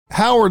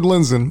Howard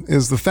Lindzen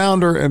is the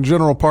founder and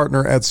general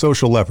partner at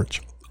Social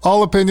Leverage.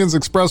 All opinions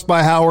expressed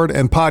by Howard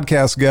and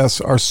podcast guests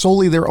are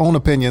solely their own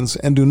opinions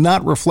and do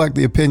not reflect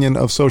the opinion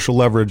of Social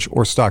Leverage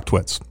or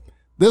StockTwits.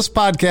 This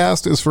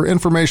podcast is for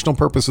informational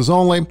purposes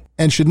only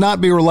and should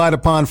not be relied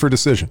upon for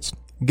decisions.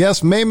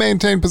 Guests may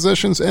maintain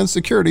positions and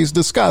securities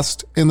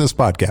discussed in this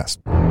podcast.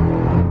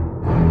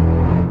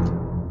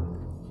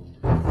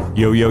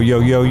 Yo, yo, yo,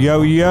 yo,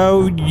 yo,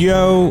 yo,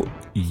 yo,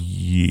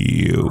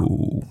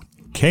 yo.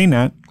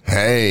 K-Nut.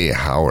 Hey,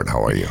 Howard,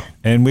 how are you?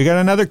 And we got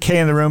another K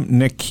in the room,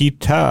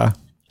 Nikita.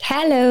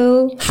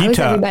 Hello. How's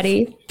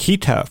everybody?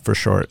 Kita for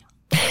short.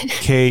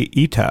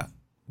 K-Ita.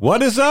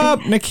 What is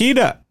up,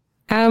 Nikita?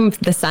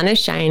 The sun is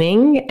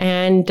shining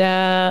and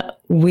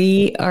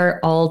we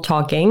are all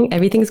talking.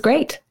 Everything's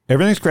great.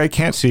 Everything's great.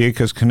 Can't see it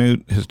because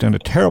Knut has done a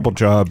terrible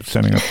job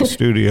setting up the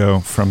studio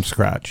from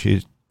scratch.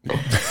 He's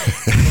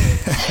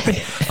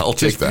I'll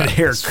take that.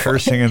 Here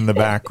cursing in the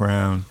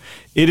background.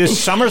 It is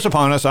summer's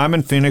upon us. I'm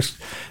in Phoenix.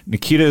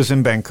 Nikita is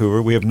in Vancouver.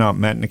 We have not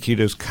met.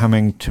 Nikita is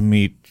coming to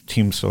meet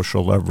Team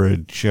Social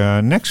Leverage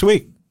next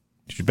week.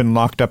 She's been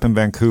locked up in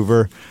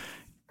Vancouver,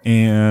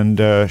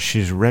 and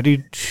she's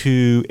ready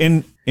to.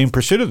 In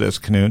pursuit of this,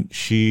 Knut,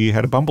 she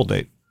had a Bumble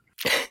date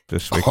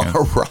this weekend.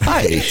 All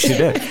right, she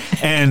did,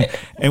 and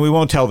we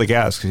won't tell the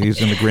guest because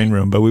he's in the green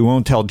room. But we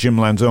won't tell Jim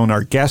Lanzone,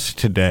 our guest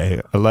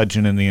today, a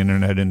legend in the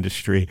internet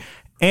industry,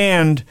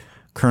 and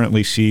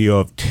currently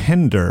CEO of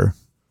Tinder.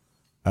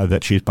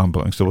 That she's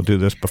bumbling. So we'll do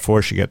this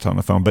before she gets on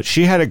the phone. But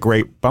she had a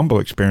great Bumble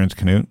experience,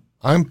 Knut.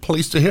 I'm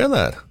pleased to hear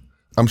that.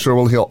 I'm sure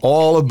we'll hear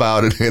all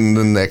about it in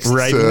the next...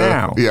 Right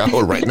now. Yeah,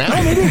 right now?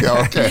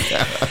 Yeah, okay.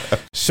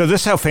 So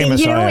this is how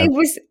famous I am.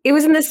 It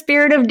was in the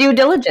spirit of due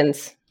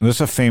diligence. This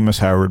is a famous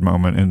Howard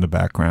moment in the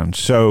background.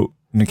 So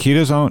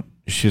Nikita's on...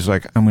 She's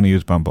like, I'm going to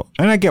use Bumble.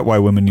 And I get why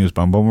women use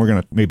Bumble. And we're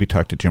going to maybe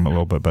talk to Jim a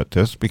little bit about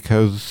this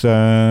because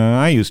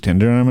I use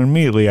Tinder and I'm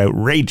immediately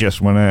outrageous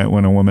when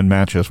a woman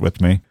matches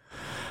with me.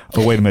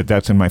 Oh, wait a minute.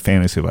 That's in my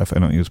fantasy life. I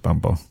don't use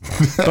Bumble.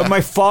 But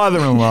my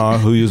father-in-law,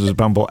 who uses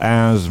Bumble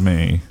as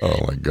me.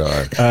 Oh, my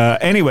God.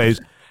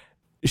 Anyways,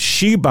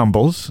 she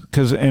bumbles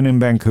because, and in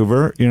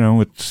Vancouver, you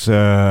know, it's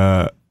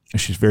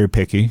she's very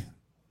picky.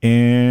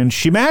 And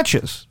she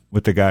matches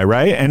with the guy,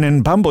 right? And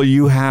in Bumble,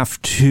 you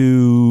have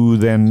to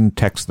then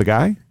text the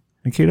guy,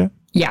 Nikita?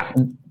 Yeah.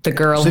 The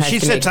girl. So has she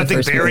to said make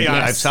something very.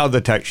 yes. I saw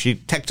the text. She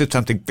texted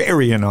something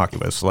very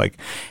innocuous, like,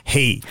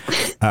 "Hey,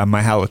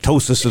 my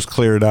halitosis is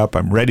cleared up.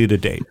 I'm ready to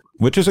date,"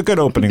 which is a good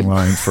opening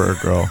line for a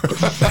girl.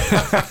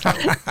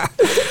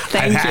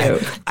 Thank you.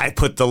 I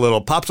put the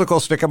little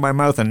popsicle stick in my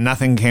mouth and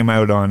nothing came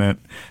out on it,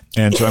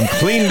 and so I'm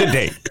clean to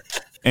date.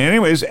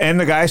 Anyways, and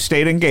the guy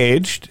stayed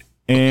engaged.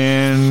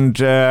 And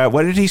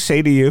what did he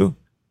say to you?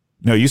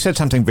 No, you said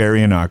something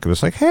very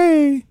innocuous, like,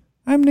 "Hey,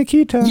 I'm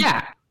Nikita."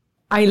 Yeah.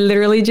 I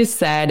literally just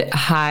said,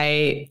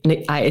 "Hi,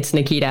 it's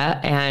Nikita."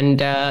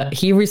 And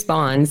he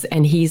responds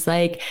and he's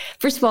like,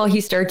 first of all, he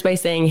starts by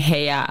saying,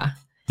 "Hey, yeah."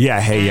 Yeah,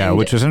 hey, yeah,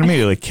 which is an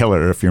immediately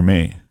killer if you're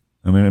me.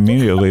 I mean,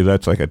 immediately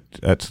that's like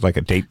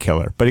a date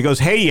killer. But he goes,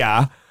 "Hey,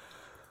 yeah."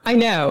 I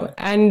know.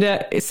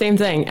 And same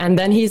thing. And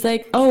then he's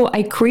like, "Oh,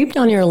 I creeped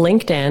on your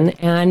LinkedIn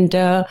and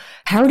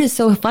Howard is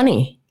so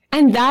funny."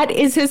 And that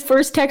is his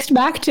first text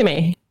back to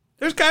me.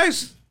 There's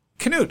guys.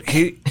 Knut,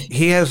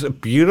 he has a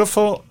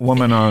beautiful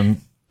woman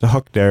on the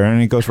hook there,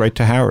 and he goes right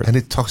to Howard. And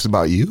it talks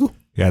about you?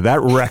 Yeah,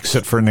 that wrecks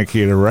it for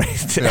Nikita right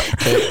there.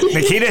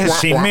 Nikita has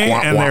seen me,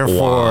 and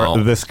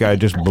therefore this guy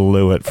just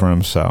blew it for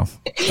himself.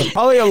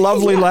 Probably a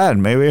lovely lad,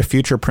 maybe a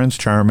future Prince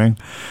Charming,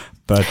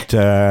 but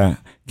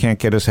can't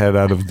get his head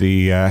out of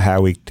the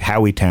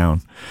Howie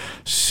town.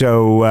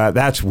 So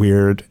that's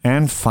weird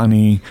and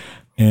funny,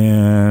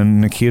 and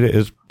Nikita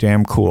is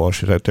damn cool.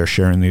 She's out there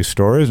sharing these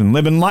stories and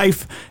living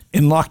life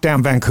in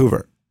lockdown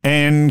Vancouver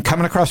and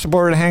coming across the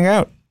border to hang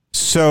out.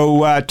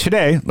 So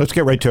today, let's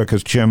get right to it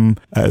because Jim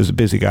is a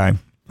busy guy.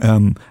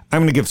 I'm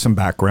going to give some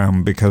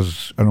background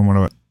because I don't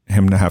want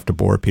him to have to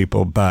bore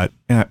people. But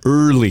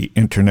early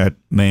internet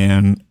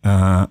man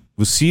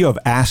was CEO of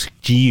Ask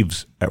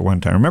Jeeves at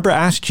one time. Remember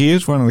Ask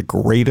Jeeves? One of the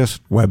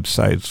greatest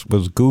websites.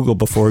 Was Google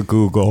before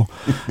Google.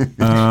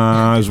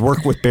 His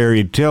work with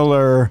Barry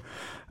Diller.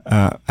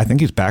 I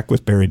think he's back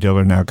with Barry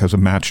Diller now because of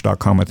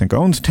Match.com. I think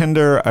owns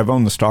Tinder. I've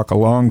owned the stock a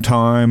long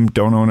time.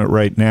 Don't own it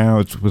right now.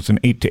 It was an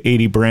 8 to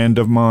 80 brand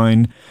of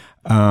mine.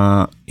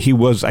 He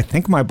was, I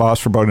think, my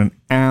boss for about an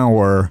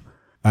hour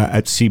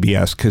at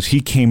CBS because he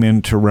came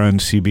in to run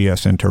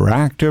CBS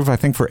Interactive, I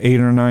think, for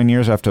 8 or 9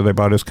 years after they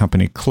bought his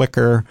company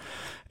Clicker.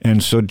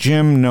 And so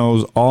Jim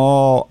knows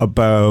all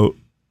about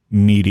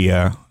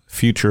media,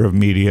 future of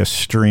media,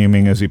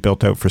 streaming as he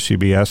built out for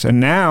CBS, and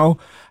now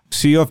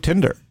CEO of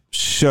Tinder.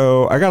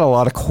 So I got a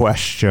lot of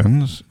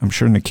questions. I'm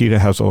sure Nikita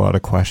has a lot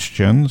of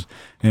questions.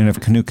 And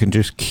if Knut can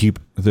just keep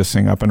this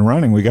thing up and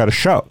running, we got a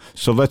show.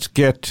 So let's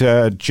get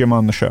Jim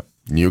on the show.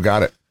 You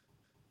got it.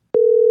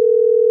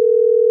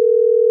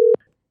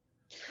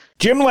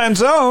 Jim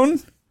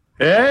Lanzone.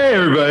 Hey,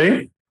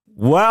 everybody.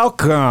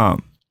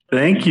 Welcome.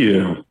 Thank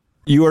you.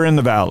 You are in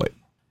the Valley.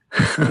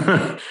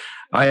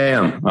 I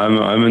am.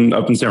 I'm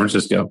up in San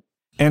Francisco.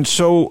 And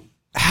so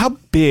how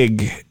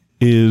big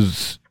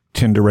is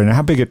Tinder right now?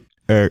 How big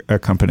a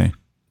company?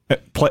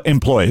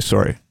 Employees,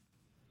 sorry.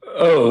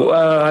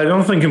 I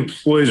don't think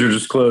employees are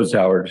disclosed,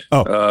 Howard.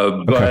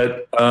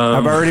 But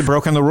I've already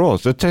broken the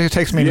rules. It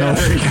takes me no.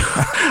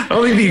 I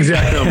don't think the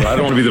exact number. I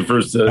don't want to be the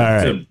first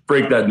to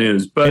break that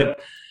news. But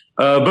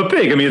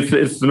big. I mean,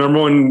 it's the number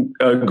one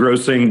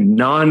grossing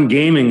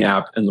non-gaming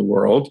app in the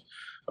world,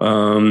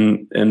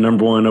 and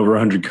number one over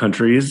 100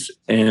 countries.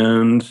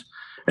 And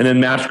then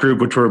Match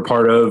Group, which we're a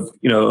part of,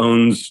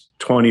 owns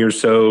 20 or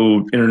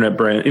so internet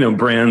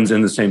brands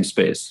in the same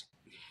space.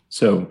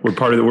 So we're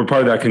part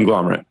of that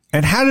conglomerate.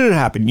 And how did it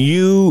happen?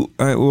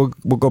 We'll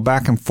go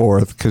back and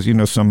forth because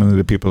some of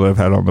the people that I've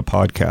had on the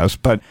podcast,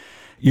 but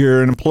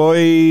you're an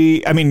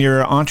employee. I mean, you're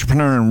an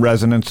entrepreneur in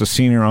residence, a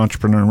senior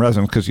entrepreneur in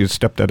residence because you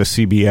stepped out of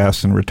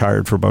CBS and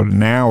retired for about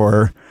an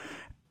hour.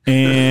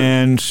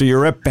 And so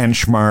you're at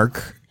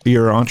Benchmark,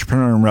 you're an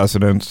entrepreneur in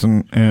residence,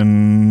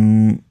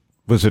 and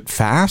was it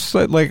fast?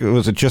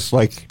 Was it just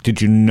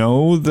did you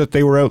know that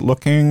they were out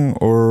looking,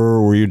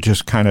 or were you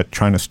just kind of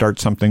trying to start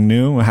something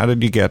new? How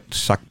did you get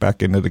sucked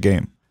back into the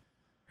game?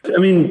 I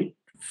mean,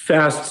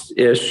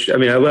 fast-ish. I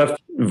mean, I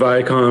left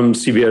Viacom,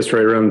 CBS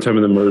right around the time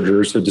of the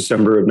merger, so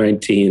December of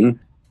 19,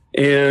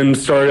 and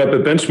started up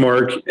at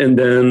Benchmark, and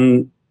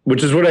then,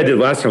 which is what I did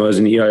last time. I was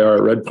in EIR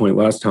at Redpoint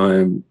last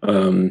time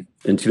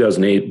in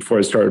 2008 before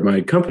I started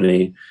my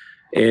company.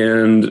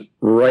 And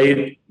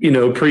right,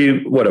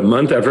 a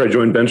month after I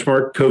joined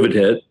Benchmark, COVID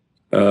hit.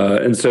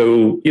 And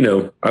so,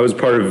 I was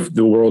part of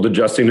the world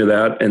adjusting to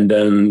that. And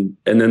then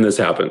this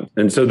happened.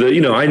 And so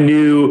I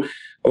knew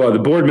a lot of the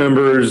board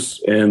members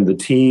and the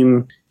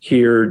team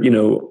here,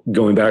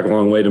 going back a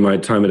long way to my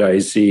time at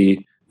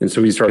IAC. And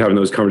so we started having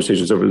those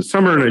conversations over the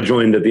summer, and I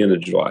joined at the end of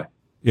July.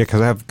 Yeah,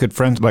 because I have good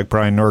friends like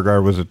Brian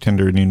Norgard was at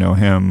Tinder, and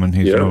him, and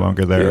he's no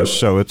longer there. Yep.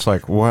 So it's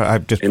like, what?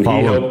 I've just followed.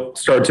 He helped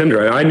start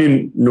Tinder. I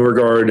knew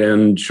Norgard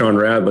and Sean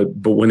Rad,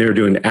 but when they were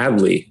doing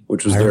Adly,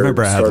 which was their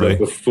startup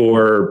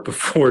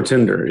before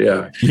Tinder,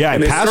 yeah. Yeah, I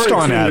passed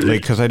on Adly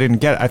because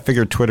I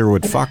figured Twitter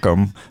would fuck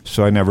them,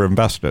 so I never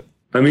invested.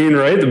 I mean,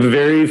 right? The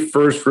very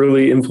first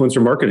really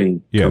influencer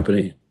marketing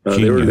company.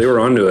 They were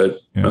onto it.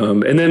 Yeah.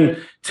 And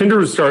then Tinder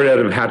was started out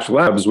of Hatch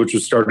Labs, which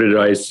was started at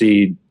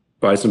IAC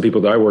by some people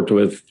that I worked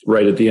with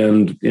right at the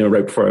end,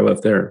 right before I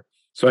left there.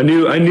 So I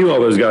knew all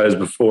those guys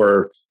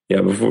before,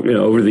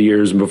 over the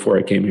years and before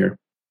I came here.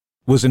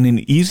 Was it an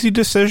easy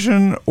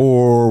decision,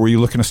 or were you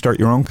looking to start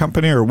your own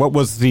company, or what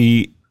was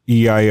the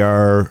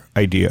EIR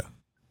idea?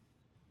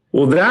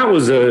 Well, that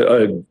was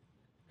a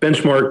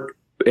Benchmark,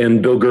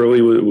 and Bill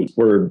Gurley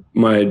were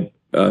my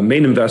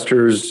main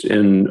investors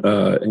in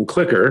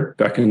Clickr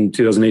back in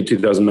 2008,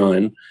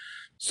 2009.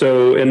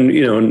 So, and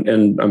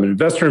I'm an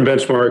investor in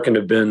Benchmark and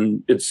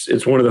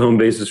it's one of the home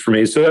bases for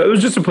me. So it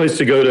was just a place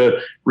to go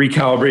to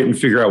recalibrate and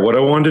figure out what I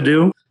wanted to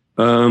do.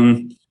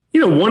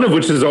 One of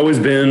which has always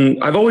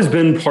been, I've always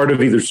been part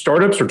of either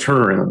startups or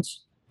turnarounds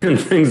and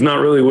things not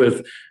really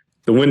with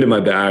the wind in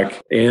my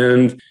back.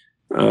 And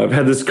I've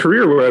had this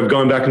career where I've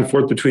gone back and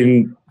forth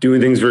between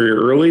doing things very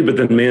early, but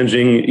then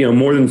managing,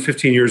 more than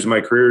 15 years of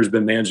my career has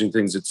been managing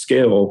things at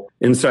scale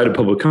inside of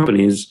public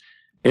companies.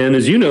 And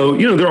as you know,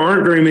 there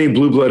aren't very many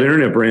blue blood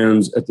internet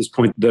brands at this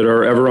point that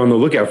are ever on the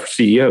lookout for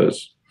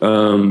CEOs.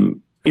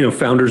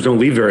 Founders don't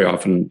leave very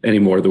often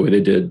anymore the way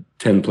they did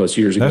 10 plus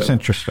years ago. That's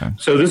interesting.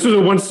 So this was a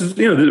once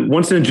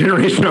in a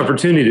generation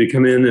opportunity to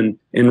come in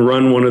and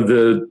run one of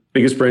the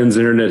biggest brands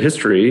in internet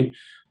history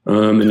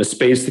in a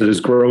space that is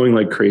growing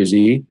like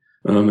crazy.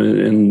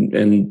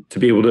 And to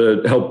be able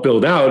to help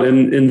build out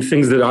and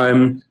things that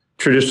I'm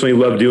traditionally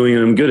love doing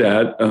and I'm good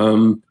at,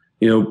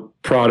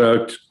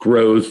 product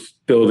growth,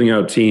 building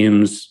out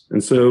teams.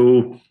 And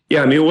so,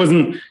 there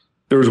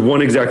was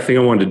one exact thing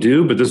I wanted to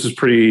do, but this is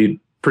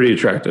pretty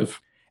attractive.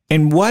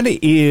 And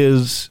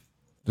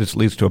this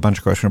leads to a bunch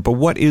of questions, but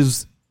what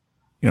is,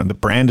 the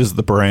brand is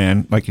the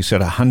brand, like you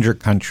said,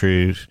 100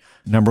 countries,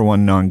 number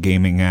one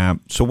non-gaming app.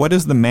 So what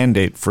is the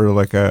mandate for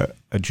like a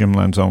Jim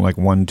Lanzone, like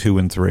 1, 2,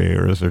 and 3,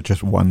 or is there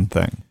just one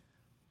thing?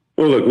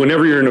 Well, look,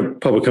 whenever you're in a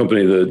public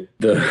company,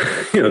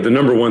 the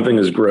number one thing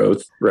is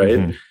growth, right?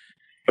 Mm-hmm.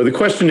 But the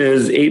question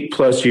is,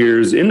 8+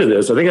 years into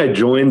this, I think I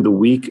joined the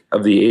week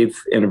of the 8th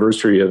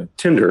anniversary of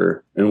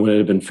Tinder and when it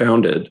had been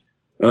founded.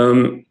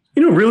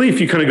 Really,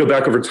 if you kind of go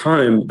back over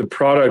time, the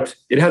product,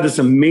 it had this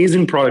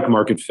amazing product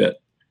market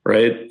fit,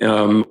 right?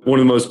 One of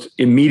the most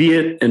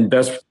immediate and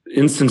best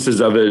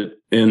instances of it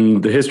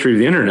in the history of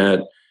the internet,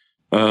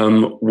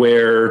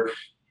 where,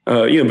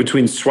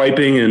 between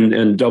swiping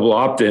and double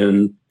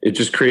opt-in, it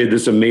just created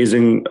this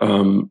amazing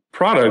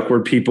product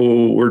where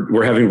people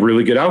were having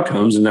really good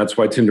outcomes. And that's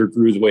why Tinder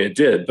grew the way it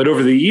did. But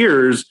over the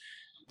years,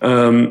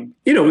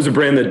 it was a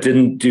brand that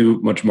didn't do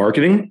much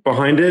marketing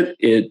behind it.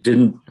 It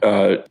didn't,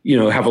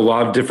 have a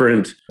lot of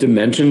different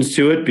dimensions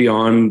to it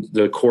beyond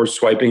the core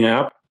swiping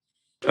app.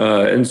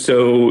 And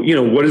so,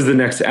 what is the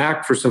next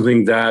act for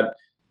something that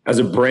as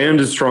a brand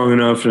is strong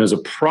enough and as a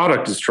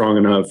product is strong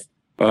enough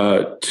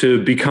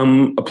to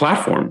become a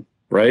platform,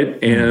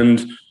 right?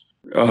 And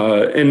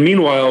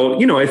meanwhile,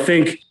 I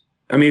think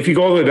I mean, if you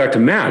go all the way back to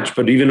Match,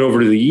 but even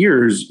over the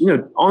years,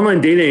 online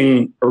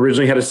dating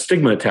originally had a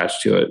stigma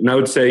attached to it. And I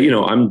would say,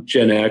 I'm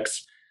Gen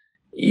X.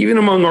 Even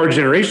among our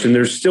generation,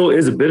 there still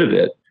is a bit of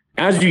it.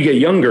 As you get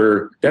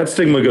younger, that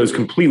stigma goes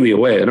completely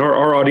away. And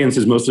our audience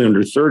is mostly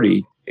under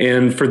 30.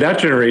 And for that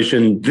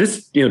generation,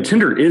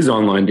 Tinder is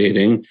online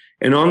dating,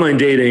 and online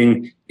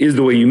dating is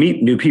the way you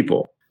meet new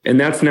people. And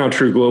that's now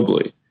true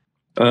globally.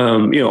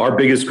 Our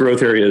biggest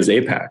growth area is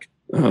APAC.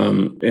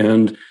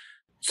 And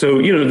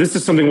so, this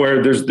is something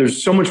where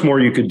there's so much more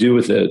you could do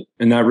with it.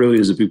 And that really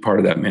is a big part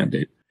of that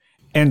mandate.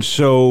 And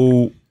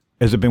so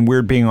has it been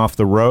weird being off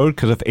the road?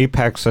 Because if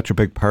APAC's such a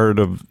big part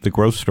of the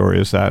growth story,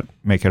 does that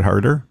make it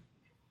harder?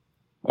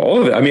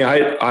 All of it. I mean,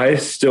 I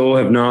still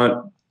have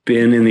not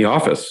been in the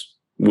office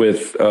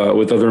with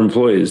other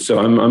employees. So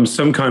I'm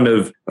some kind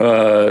of,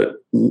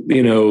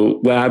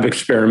 lab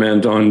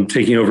experiment on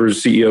taking over as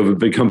CEO of a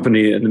big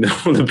company in the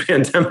middle of the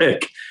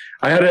pandemic.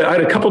 I had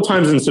a couple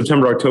times in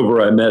September,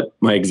 October, I met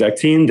my exec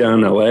team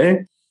down in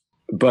LA,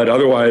 but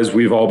otherwise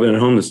we've all been at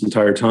home this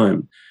entire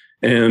time.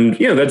 And,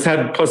 that's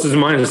had pluses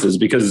and minuses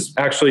because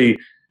actually,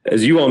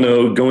 as you all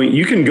know,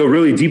 you can go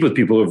really deep with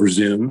people over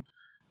Zoom.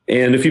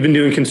 And if you've been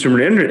doing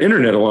consumer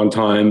internet a long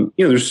time,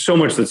 there's so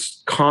much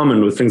that's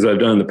common with things that I've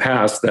done in the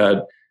past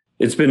that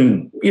it's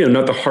been,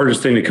 not the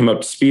hardest thing to come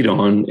up to speed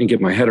on and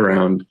get my head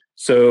around.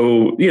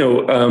 So,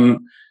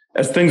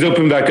 as things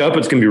open back up,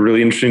 it's going to be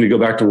really interesting to go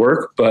back to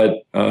work.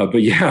 But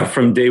yeah,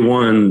 from day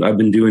one, I've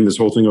been doing this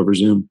whole thing over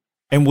Zoom.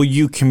 And will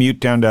you commute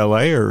down to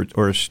LA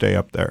or stay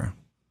up there?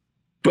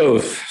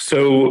 Both.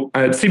 So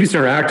at CBS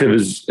Interactive,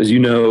 as you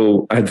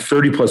know, I had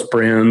 30 plus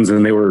brands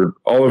and they were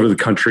all over the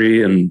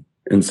country and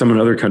some in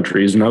other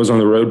countries. And I was on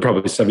the road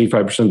probably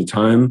 75% of the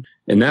time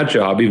in that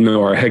job, even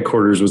though our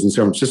headquarters was in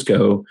San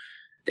Francisco.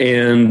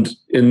 And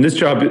in this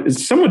job,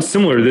 it's somewhat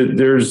similar.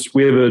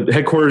 We have a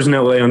headquarters in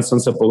LA on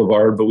Sunset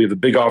Boulevard, but we have a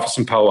big office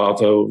in Palo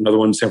Alto, another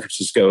one in San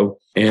Francisco,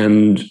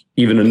 and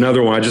even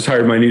another one. I just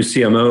hired my new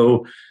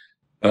CMO,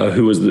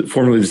 who was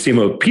formerly the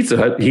CMO of Pizza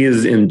Hut. He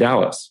is in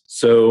Dallas.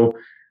 So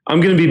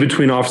I'm going to be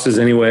between offices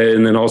anyway.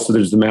 And then also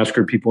there's the Match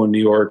Group people in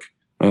New York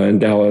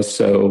and Dallas.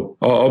 So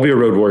I'll be a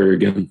road warrior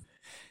again.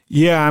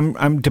 Yeah,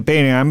 I'm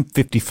debating. I'm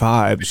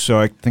 55, so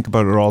I think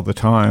about it all the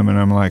time. And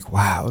I'm like,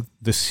 wow,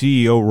 the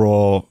CEO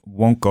role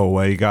won't go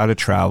away. You got to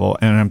travel.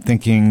 And I'm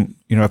thinking,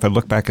 if I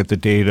look back at the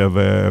date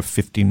of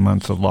 15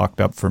 months of locked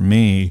up for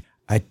me,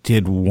 I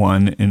did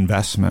one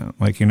investment.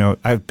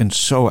 I've been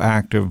so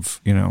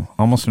active,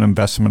 almost an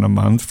investment a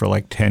month for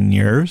like 10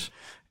 years.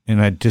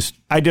 And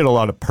I did a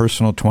lot of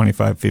personal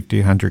 25,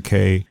 50,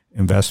 100K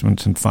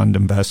investments and fund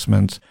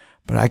investments,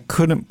 but I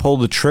couldn't pull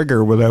the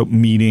trigger without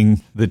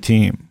meeting the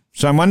team.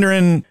 So I'm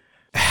wondering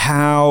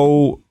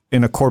how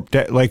in a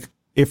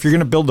if you're going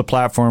to build the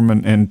platform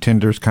and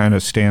Tinder's kind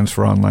of stands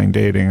for online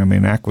dating, I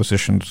mean,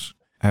 acquisitions,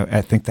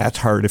 I think that's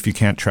hard if you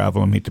can't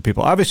travel and meet the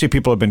people. Obviously,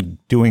 people have been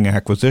doing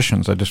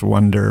acquisitions. I just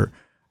wonder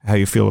how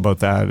you feel about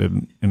that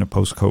in a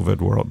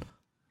post-COVID world.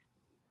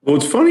 Well,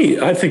 it's funny.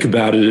 I think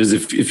about it is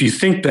if you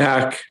think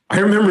back, I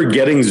remember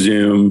getting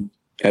Zoom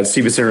at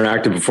CBS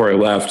Interactive before I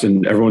left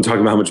and everyone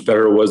talking about how much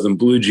better it was than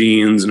Blue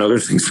Jeans and other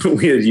things that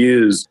we had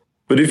used.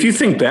 But if you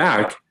think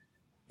back,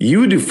 you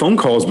would do phone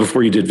calls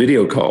before you did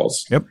video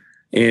calls. Yep.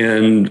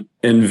 And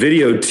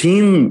video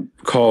team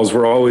calls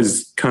were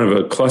always kind of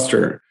a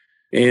cluster.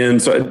 And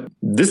so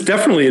this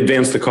definitely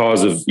advanced the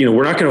cause of,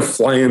 we're not going to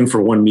fly in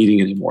for one meeting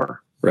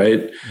anymore,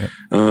 right?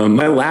 Yep.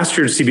 My last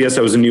year at CBS,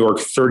 I was in New York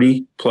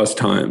 30 plus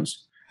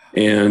times.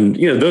 And,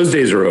 those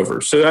days are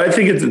over. So I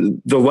think it's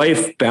the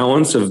life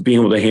balance of being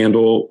able to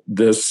handle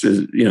this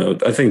is,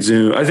 I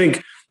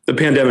think the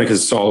pandemic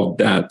has solved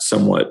that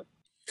somewhat.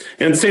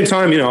 And at the same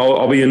time,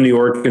 I'll be in New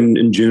York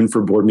in June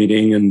for a board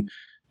meeting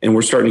and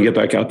we're starting to get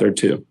back out there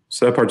too.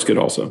 So that part's good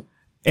also.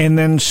 And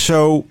then,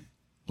 so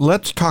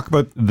let's talk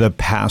about the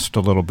past a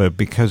little bit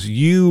because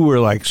you were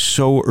like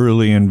so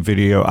early in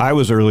video. I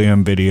was early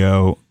in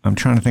video. I'm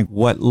trying to think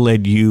what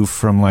led you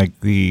from like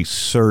the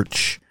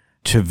search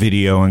to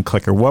video and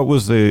Clicker. What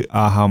was the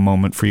aha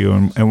moment for you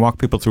and walk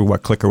people through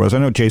what Clicker was? I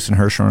know Jason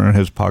Hirschhorn on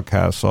his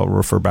podcast, I'll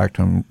refer back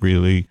to him,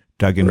 really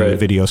dug into the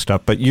video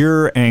stuff, but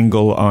your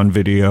angle on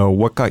video,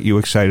 what got you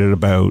excited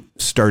about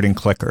starting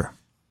Clicker?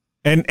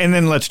 And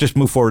then let's just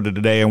move forward to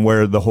today and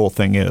where the whole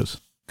thing is,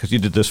 because you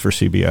did this for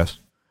CBS.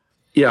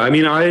 Yeah, I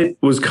mean, I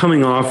was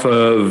coming off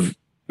of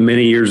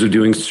many years of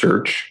doing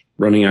search,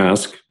 running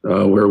Ask,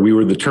 where we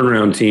were the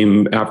turnaround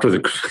team after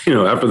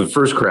the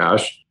first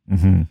crash.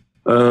 Mm-hmm.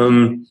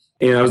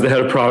 And I was the head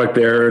of product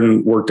there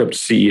and worked up to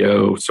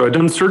CEO. So I'd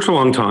done search a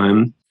long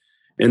time.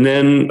 And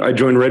then I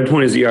joined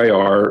Redpoint as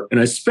EIR. And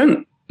I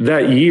spent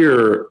that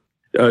year,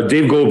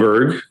 Dave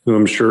Goldberg, who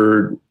I'm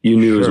sure you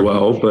knew as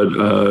well, but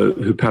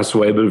who passed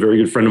away, but a very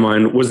good friend of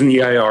mine, was in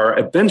the EIR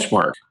at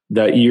Benchmark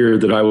that year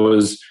that I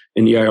was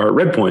in EIR at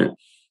Redpoint.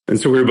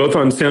 And so we were both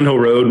on Sand Hill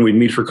Road and we'd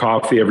meet for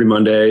coffee every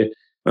Monday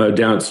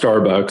down at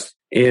Starbucks.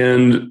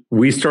 And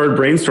we started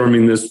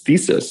brainstorming this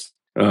thesis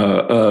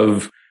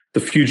of the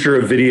future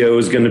of video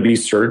is going to be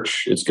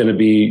search. It's going to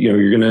be,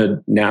 you're going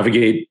to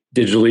navigate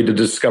digitally to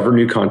discover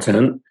new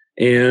content.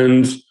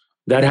 And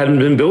that hadn't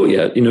been built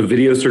yet.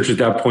 Video search at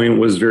that point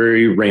was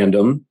very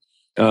random.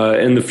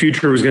 And the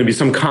future was going to be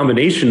some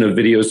combination of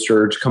video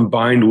search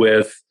combined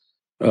with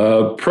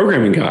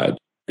programming guide.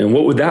 And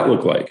what would that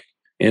look like?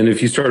 And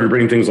if you started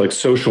bringing things like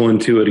social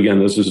into it, again,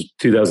 this was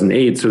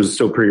 2008, so it was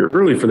still pretty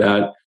early for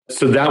that.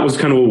 So that was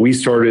kind of what we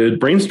started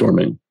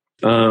brainstorming.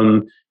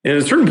 And at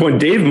a certain point,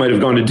 Dave might have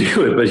gone to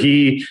do it, but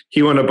he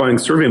wound up buying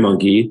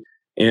SurveyMonkey,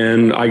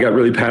 and I got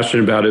really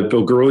passionate about it.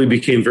 Bill Gurley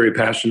became very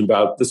passionate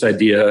about this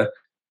idea.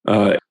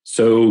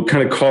 So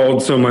kind of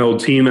called some of my old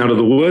team out of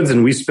the woods,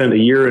 and we spent a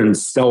year in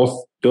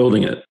stealth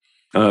building it.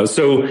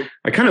 So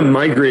I kind of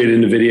migrated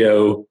into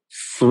video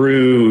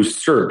through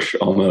search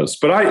almost.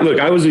 But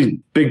I was a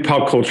big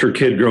pop culture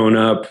kid growing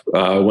up,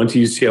 went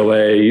to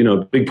UCLA.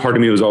 A big part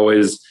of me was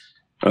always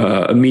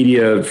a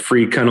media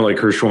freak, kind of like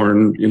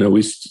Hirshhorn.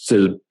 We said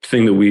the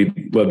thing that we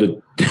love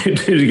to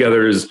do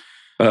together is,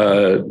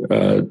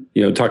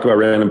 talk about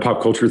random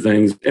pop culture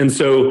things. And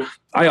so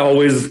I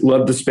always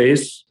loved the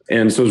space.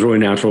 And so it was really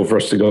natural for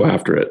us to go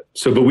after it.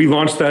 But we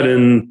launched that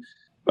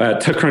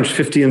at TechCrunch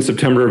 50 in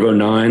September of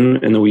 2009.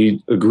 And then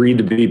we agreed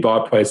to be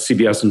bought by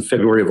CBS in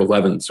February of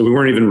 2011. So we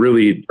weren't even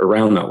really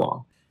around that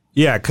long.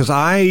 Yeah, because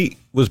I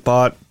was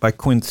bought by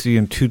Quincy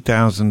in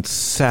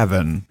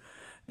 2007.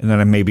 And then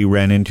I maybe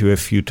ran into it a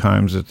few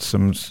times at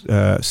some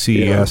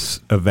CES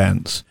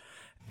events.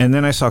 And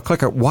then I saw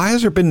Clickr. Why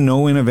has there been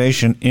no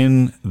innovation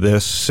in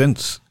this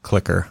since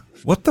Clickr?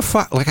 What the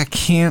fuck?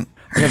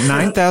 I got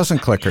 9,000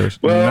 clickers.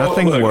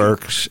 Nothing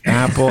works.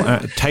 Apple,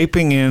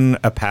 typing in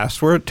a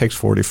password takes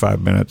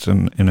 45 minutes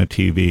in a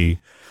TV.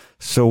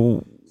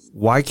 So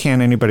why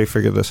can't anybody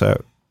figure this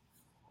out?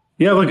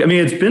 Yeah,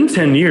 it's been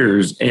 10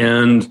 years,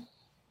 and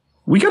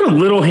we got a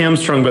little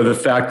hamstrung by the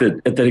fact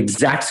that at that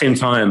exact same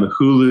time,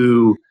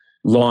 Hulu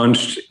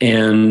launched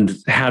and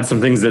had some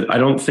things that I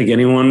don't think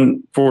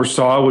anyone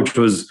foresaw, which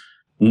was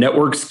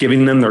networks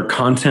giving them their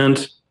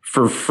content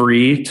for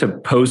free to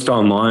post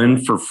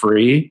online for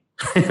free.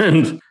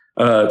 And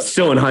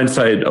still in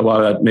hindsight, a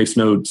lot of that makes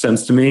no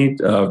sense to me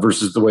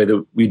versus the way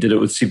that we did it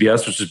with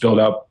CBS, which is build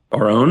out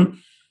our own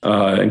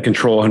and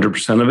control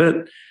 100% of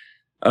it.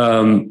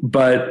 And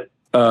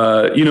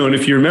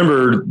if you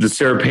remember the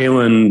Sarah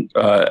Palin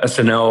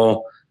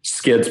SNL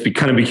skits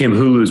kind of became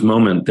Hulu's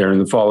moment there in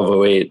the fall of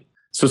 2008.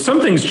 So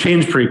some things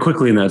changed pretty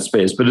quickly in that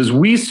space. But as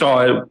we saw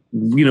it,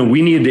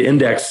 we needed to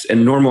index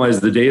and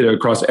normalize the data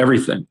across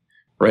everything,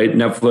 right?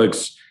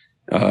 Netflix,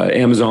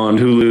 Amazon,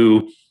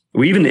 Hulu.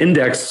 We even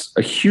index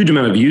a huge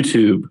amount of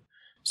YouTube.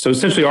 So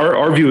essentially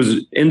our view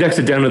is index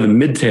it down to the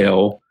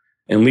midtail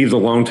and leave the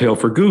long tail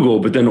for Google,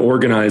 but then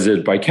organize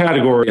it by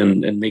category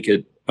and make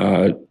it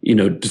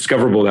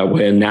discoverable that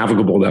way and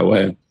navigable that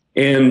way.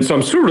 And so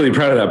I'm still really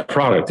proud of that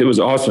product. It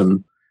was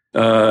awesome.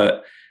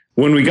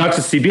 When we got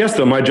to CBS,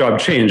 though, my job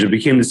changed. I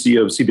became the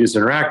CEO of CBS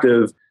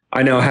Interactive.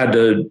 I now had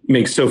to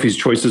make Sophie's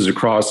choices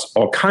across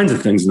all kinds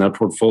of things in that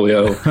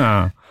portfolio.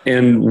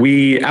 And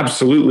we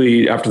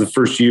absolutely, after the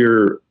first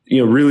year,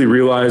 really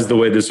realized the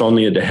way this all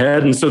needed to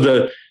head. And so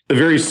the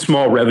very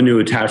small revenue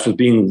attached with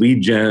being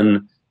lead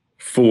gen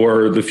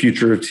for the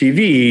future of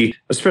TV,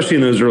 especially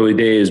in those early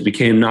days,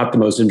 became not the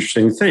most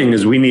interesting thing,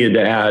 as we needed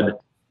to add,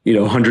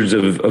 hundreds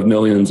of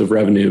millions of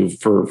revenue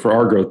for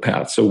our growth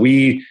path. So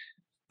we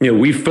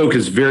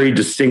focused very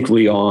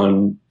distinctly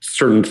on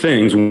certain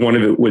things, one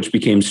of it which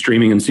became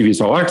streaming and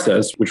CBS All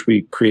Access, which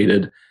we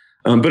created,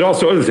 but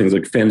also other things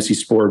like fantasy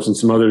sports and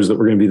some others that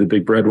were going to be the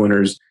big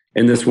breadwinners.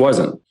 And this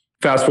wasn't.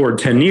 Fast forward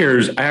 10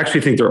 years, I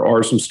actually think there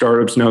are some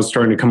startups now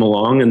starting to come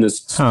along in this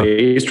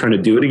space trying to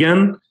do it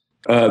again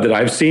that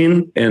I've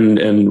seen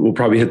and will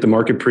probably hit the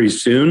market pretty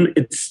soon.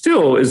 It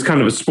still is kind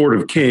of a sport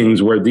of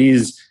kings where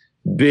these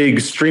big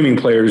streaming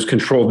players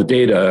control the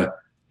data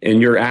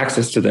and your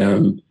access to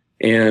them.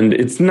 And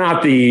it's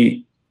not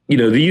the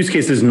use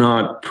case is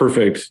not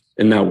perfect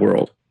in that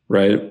world,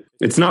 right?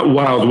 It's not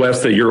Wild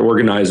West that you're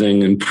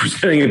organizing and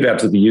presenting it back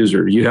to the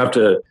user. You have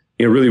to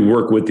really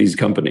work with these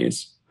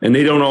companies. And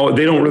they don't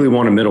really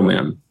want a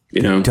middleman,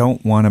 They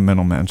don't want a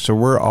middleman. So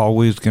we're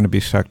always going to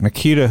be stuck.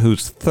 Nikita,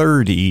 who's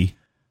 30,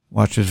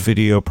 watches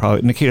video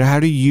probably.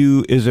 Nikita,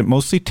 is it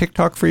mostly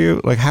TikTok for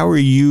you? How are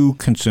you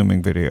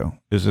consuming video?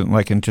 Is it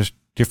in just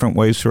different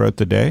ways throughout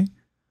the day?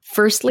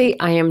 Firstly,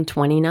 I am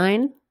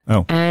 29.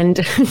 Oh. And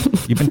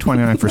you've been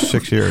 29 for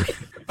 6 years.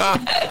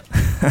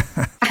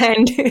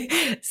 And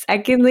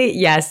secondly,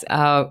 yes,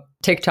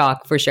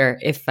 TikTok for sure,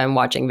 if I'm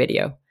watching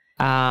video.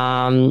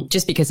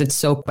 Just because it's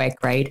so quick,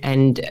 right?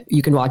 And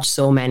you can watch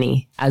so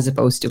many as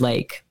opposed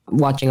to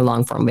watching a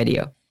long form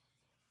video.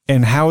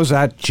 And how is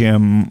that,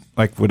 Jim,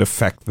 would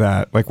affect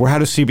that? How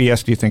does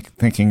CBS, do you think,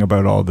 thinking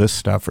about all this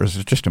stuff, or is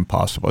it just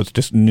impossible? It's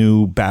just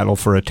new battle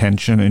for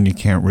attention and you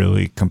can't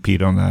really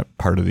compete on that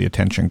part of the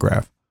attention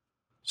graph.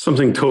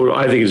 Something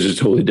I think is just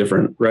totally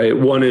different, right?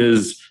 One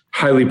is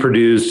highly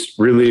produced,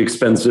 really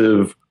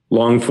expensive,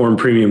 long form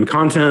premium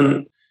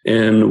content.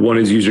 And one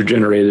is user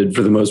generated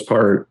for the most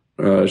part.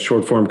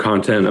 Short form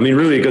content.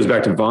 Really, it goes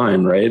back to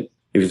Vine, right?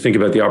 If you think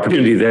about the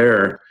opportunity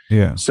there,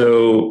 Yeah.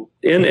 So,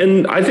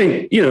 and I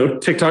think,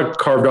 TikTok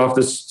carved off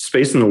this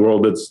space in the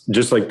world that's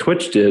just like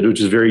Twitch did, which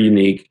is very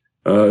unique,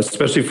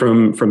 especially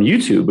from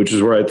YouTube, which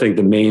is where I think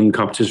the main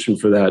competition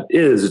for that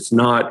is. It's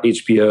not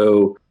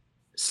HBO,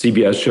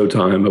 CBS,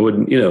 Showtime. I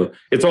wouldn't,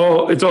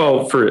 it's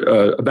all for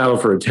a battle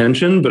for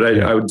attention, but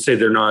I would say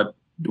they're not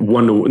they're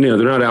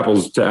not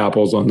apples to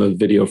apples on the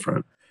video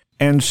front.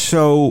 And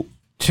so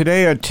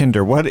today at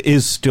Tinder, what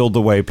is still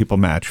the way people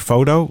match?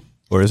 Photo?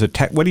 Or is it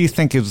tech? What do you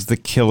think is the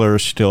killer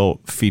still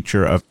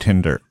feature of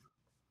Tinder?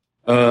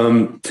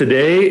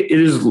 Today it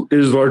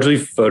is largely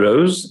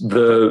photos.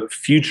 The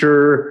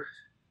future,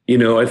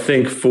 I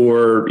think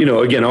for,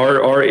 again,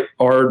 our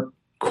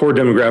core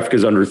demographic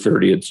is under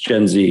 30. It's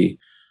Gen Z.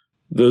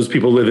 Those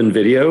people live in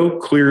video.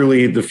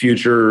 Clearly the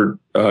future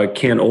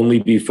can't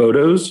only be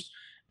photos.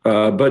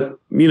 But,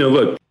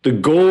 look, the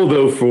goal,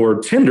 though,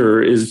 for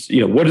Tinder is,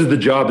 what is the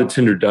job that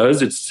Tinder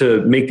does? It's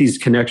to make these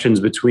connections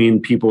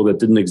between people that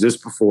didn't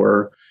exist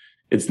before.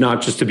 It's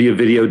not just to be a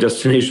video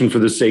destination for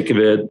the sake of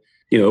it.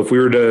 If we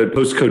were to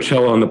host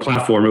Coachella on the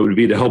platform, it would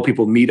be to help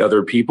people meet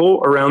other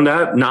people around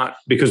that, not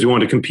because we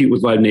want to compete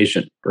with Live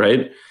Nation,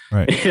 right?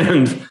 Right.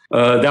 And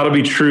that'll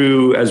be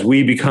true as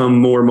we become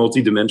more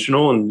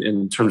multidimensional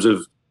in terms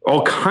of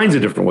all kinds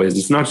of different ways.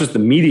 It's not just the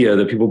media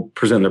that people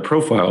present their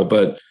profile,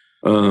 but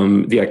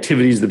the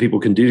activities that people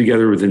can do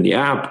together within the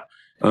app.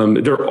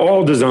 They're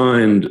all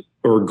designed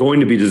or going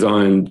to be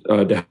designed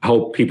to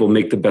help people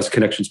make the best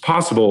connections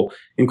possible,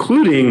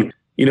 including,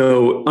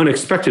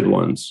 unexpected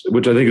ones,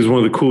 which I think is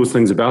one of the coolest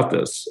things about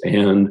this.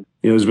 And,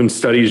 there's been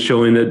studies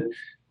showing that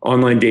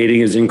online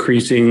dating is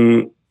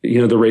increasing,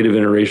 the rate of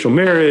interracial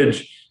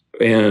marriage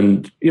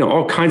and,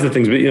 all kinds of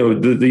things.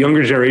 But, the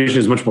younger generation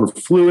is much more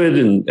fluid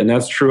and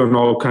that's true on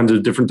all kinds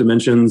of different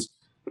dimensions.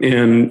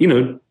 And,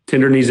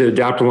 Tinder needs to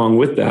adapt along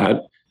with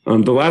that.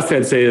 The last thing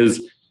I'd say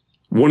is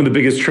one of the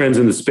biggest trends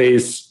in the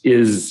space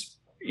is,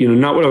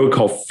 not what I would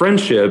call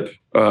friendship,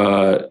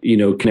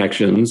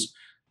 connections,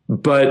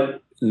 but,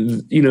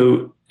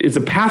 it's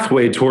a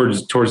pathway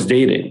towards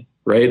dating,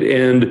 right?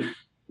 And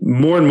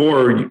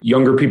more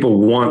younger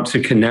people want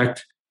to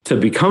connect to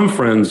become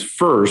friends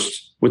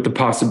first with the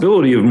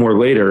possibility of more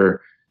later,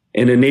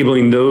 and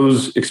enabling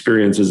those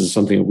experiences is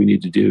something that we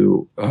need to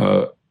do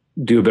a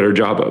better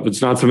job of.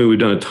 It's not something we've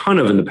done a ton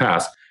of in the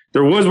past.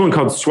 There was one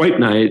called Swipe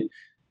Night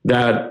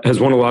that has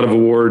won a lot of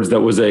awards.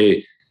 That was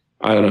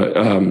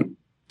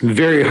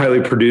very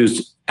highly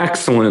produced,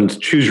 excellent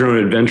choose your own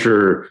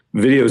adventure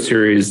video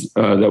series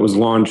that was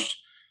launched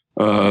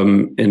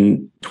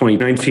in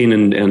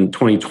 2019 and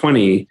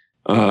 2020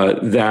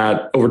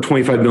 that over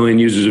 25 million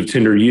users of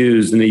Tinder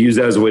used, and they use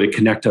that as a way to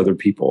connect to other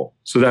people.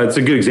 So that's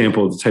a good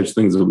example of the types of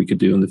things that we could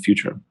do in the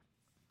future.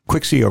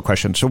 Quick CEO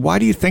question. So why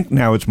do you think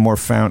now it's more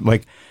found?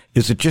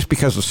 Is it just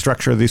because of the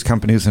structure of these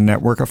companies and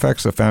network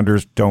effects, the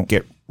founders don't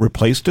get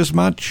replaced as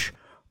much?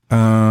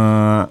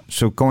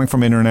 So going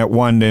from Internet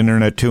 1 to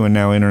Internet 2 and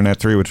now Internet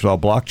 3, which is all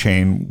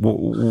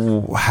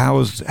blockchain,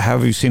 how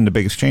have you seen the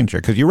biggest change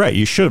there? Because you're right,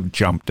 you should have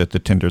jumped at the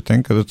Tinder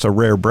thing because it's a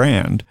rare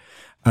brand.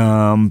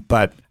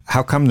 But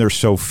how come there's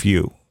so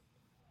few?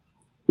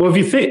 Well, if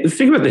you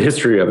think about the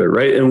history of it,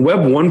 right? In Web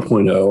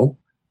 1.0,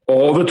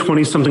 all the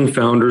 20-something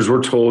founders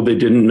were told they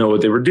didn't know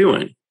what they were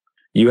doing.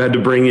 You had to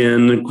bring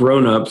in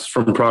grown-ups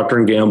from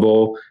Procter &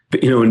 Gamble,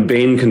 and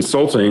Bain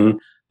Consulting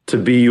to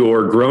be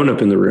your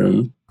grown-up in the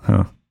room.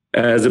 Huh.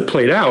 As it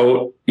played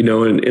out,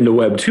 into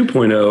Web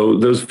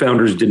 2.0, those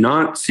founders did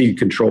not cede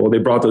control. They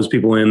brought those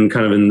people in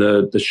kind of in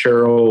the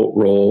Sheryl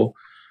role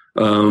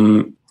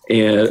and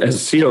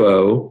as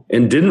COO,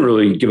 and didn't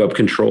really give up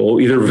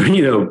control, either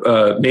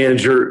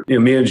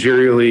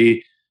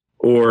managerially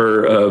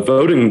or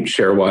voting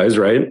share wise,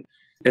 right?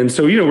 And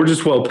so, we're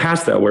just well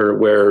past that,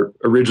 where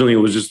originally it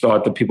was just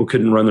thought that people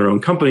couldn't run their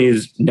own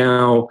companies.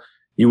 Now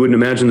you wouldn't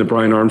imagine that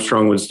Brian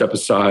Armstrong would step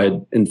aside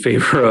in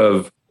favor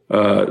of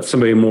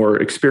somebody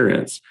more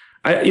experienced.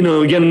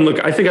 Again,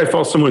 look, I think I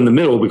fall somewhere in the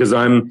middle because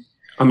I'm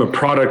a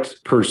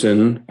product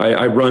person.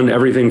 I run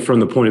everything from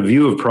the point of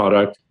view of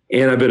product,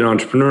 and I've been an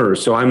entrepreneur.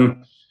 So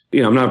I'm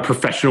not a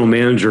professional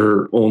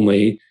manager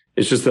only.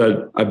 It's just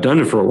that I've done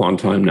it for a long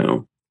time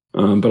now.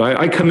 But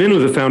I come in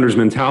with a founder's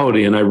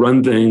mentality, and I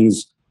run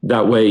things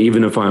that way,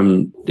 even if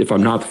I'm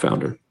not the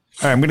founder.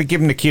 All right, I'm going to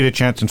give Nikita a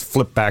chance and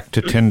flip back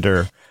to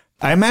Tinder.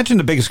 I imagine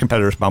the biggest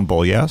competitor is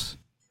Bumble, yes?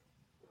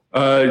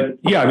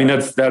 Yeah, I mean,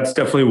 that's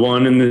definitely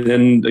one. And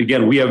then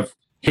again, we have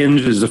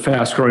Hinge as a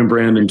fast growing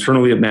brand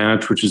internally at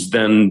Match, which is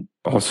then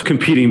also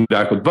competing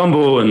back with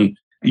Bumble. And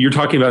you're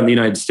talking about in the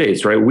United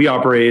States, right? We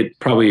operate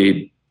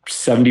probably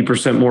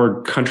 70%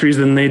 more countries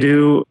than they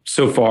do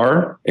so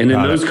far. And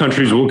in those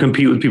countries, we'll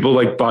compete with people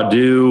like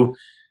Badoo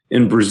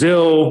in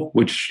Brazil,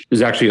 which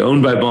is actually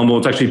owned by Bumble.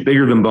 It's actually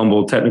bigger than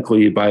Bumble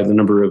technically by the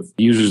number of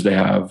users they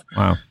have.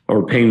 Wow.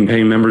 Or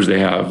paying members they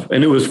have.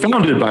 And it was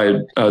founded by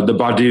the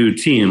Badoo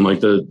team.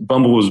 Like the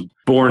Bumble was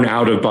born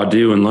out of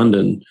Badoo in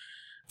London.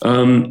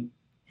 And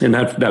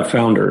that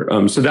founder.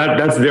 So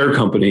that's their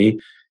company.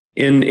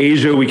 In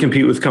Asia, we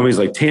compete with companies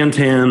like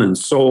Tantan and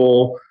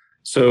Seoul.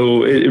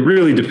 So it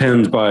really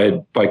depends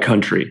by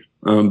country.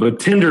 But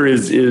Tinder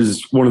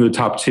is one of the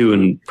top two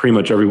in pretty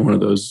much every one of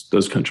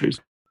those countries.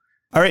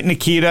 All right,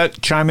 Nikita,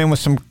 chime in with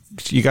some.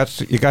 You got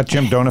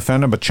Jim. Don't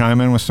offend him, but chime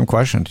in with some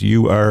questions.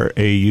 You are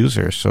a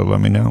user, so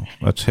let me know.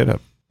 Let's hit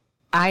it.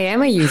 I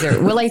am a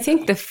user. Well, I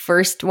think the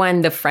first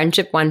one, the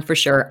friendship one for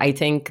sure, I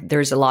think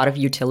there's a lot of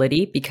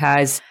utility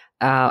because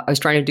I was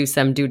trying to do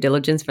some due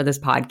diligence for this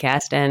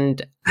podcast,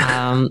 and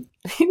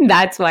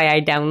that's why I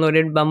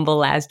downloaded Bumble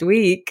last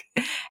week.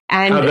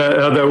 And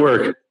how'd that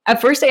work? At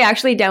first, I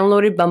actually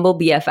downloaded Bumble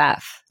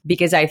BFF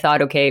because I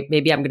thought, okay,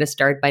 maybe I'm going to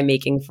start by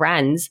making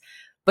friends.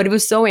 But it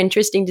was so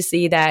interesting to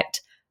see that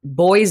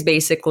boys,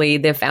 basically,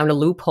 they found a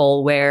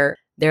loophole where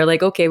they're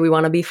like, okay, we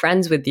want to be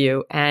friends with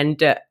you.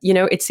 And,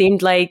 it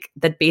seemed like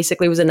that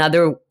basically was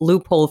another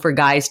loophole for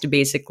guys to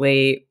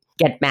basically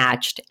get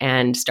matched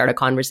and start a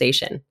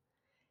conversation.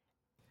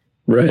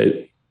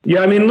 Right.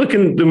 Yeah. I mean,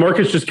 the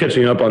market's just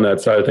catching up on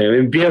that side of things.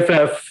 I mean,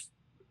 BFF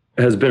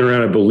has been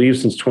around, I believe,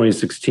 since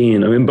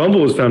 2016. I mean,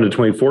 Bumble was founded in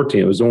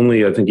 2014. It was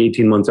only, I think,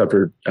 18 months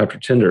after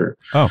Tinder.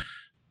 Oh.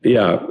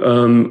 Yeah.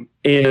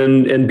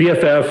 And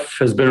BFF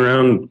has been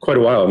around quite a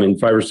while. I mean,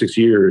 5 or 6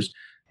 years.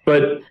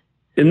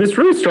 And this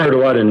really started a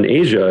lot in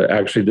Asia,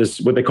 actually,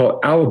 this what they call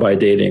alibi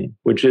dating,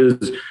 which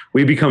is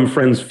we become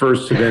friends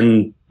first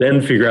to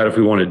then figure out if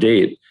we want to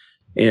date.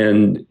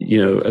 And,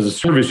 as a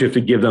service, you have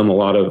to give them a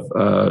lot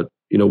of,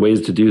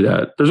 ways to do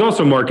that. There's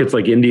also markets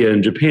like India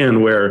and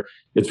Japan where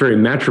it's very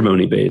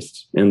matrimony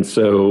based. And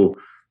so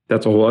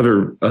that's a whole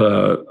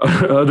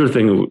other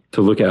thing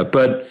to look at.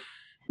 But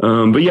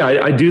yeah,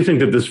 I do think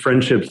that this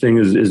friendship thing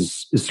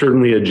is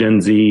certainly a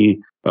Gen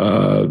Z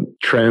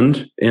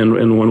trend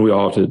and one we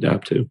all have to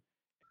adapt to.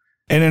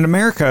 And in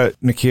America,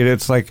 Nikita,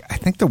 it's like, I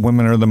think the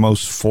women are the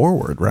most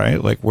forward,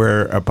 right? Like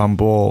where a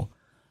Bumble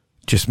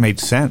just made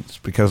sense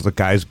because the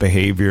guy's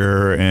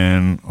behavior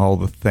and all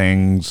the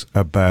things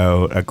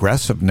about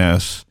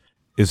aggressiveness.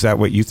 Is that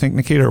what you think,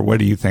 Nikita, or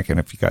what are you thinking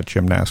if you got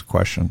Jim to ask a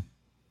question?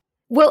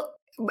 Well,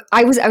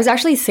 I was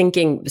actually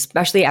thinking,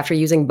 especially after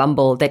using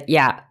Bumble, that,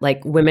 yeah,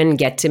 like women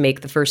get to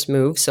make the first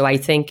move. So I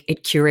think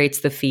it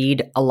curates the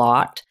feed a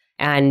lot.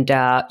 And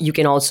you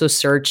can also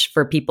search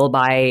for people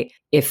by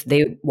if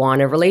they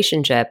want a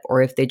relationship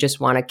or if they just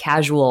want a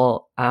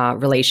casual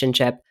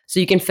relationship.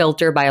 So you can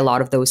filter by a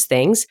lot of those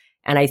things.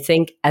 And I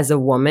think as a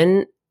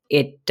woman,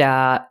 it's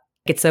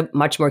a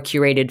much more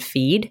curated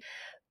feed.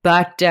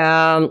 But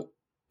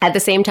at the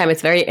same time,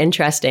 it's very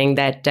interesting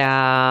that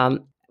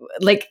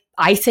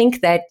I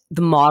think that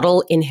the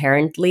model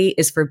inherently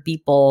is for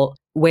people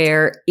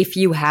where if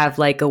you have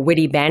like a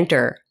witty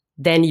banter,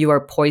 then you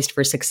are poised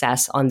for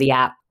success on the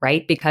app,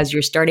 right? Because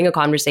you're starting a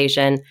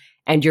conversation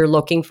and you're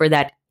looking for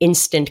that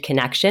instant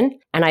connection.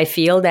 And I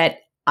feel that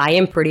I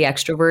am pretty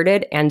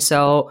extroverted. And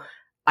so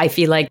I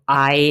feel like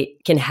I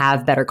can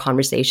have better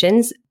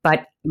conversations,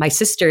 but my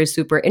sister is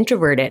super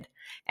introverted.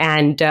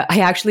 And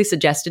I actually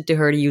suggested to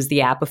her to use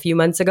the app a few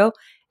months ago,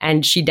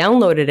 and she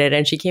downloaded it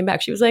and she came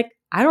back. She was like,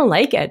 I don't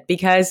like it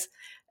because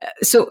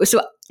so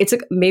it's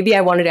maybe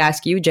I wanted to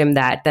ask you, Jim,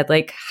 that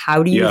like,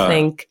 how do you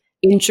think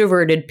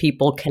introverted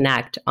people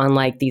connect on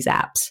like these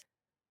apps?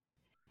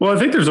 Well, I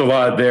think there's a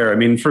lot there. I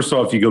mean, first of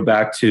all, if you go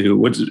back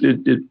to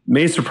it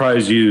may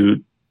surprise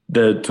you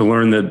to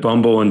learn that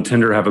Bumble and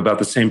Tinder have about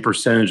the same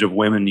percentage of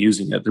women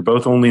using it. They're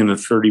both only in the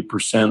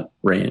 30%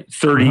 range,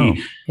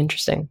 30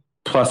 interesting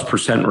plus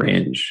 %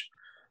 range.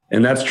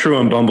 And that's true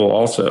on Bumble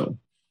also.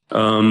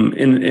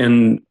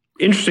 And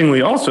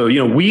interestingly also,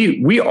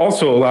 we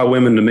also allow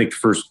women to make the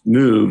first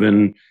move.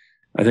 And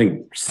I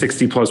think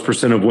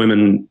 60+% of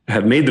women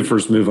have made the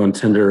first move on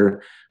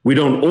Tinder. We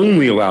don't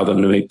only allow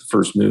them to make the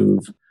first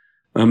move.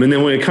 And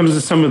then when it comes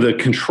to some of the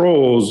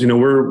controls,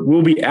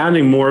 we'll be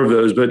adding more of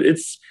those, but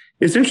it's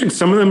interesting.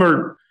 Some of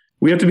them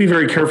we have to be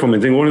very careful. I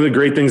think one of the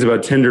great things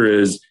about Tinder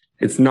is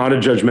it's not a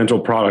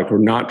judgmental product. We're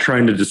not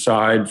trying to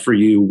decide for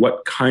you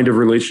what kind of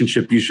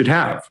relationship you should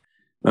have.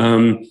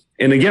 And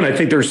again, I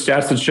think there are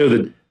stats that show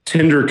that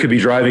Tinder could be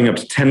driving up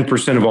to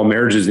 10% of all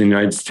marriages in the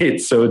United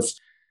States. So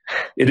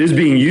it is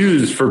being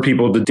used for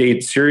people to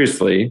date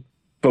seriously,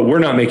 but we're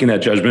not making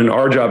that judgment.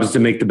 Our job is to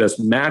make the best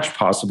match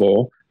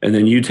possible, and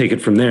then you take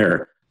it from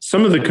there.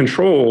 Some of the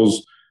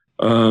controls,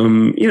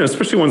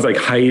 especially ones like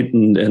height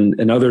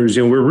and others,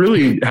 we're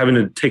really having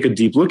to take a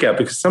deep look at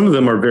because some of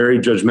them are very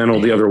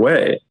judgmental the other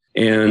way,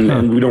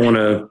 and we don't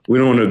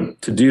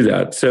want to do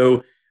that.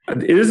 So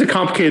it is a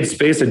complicated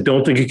space. I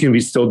don't think it can be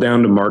still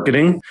down to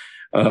marketing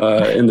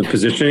and the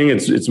positioning.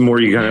 It's more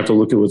you kind of have to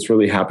look at what's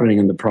really happening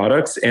in the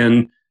products.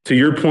 And to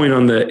your point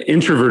on the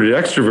introverted,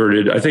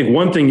 extroverted, I think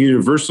one thing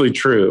universally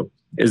true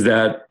is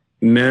that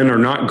men are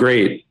not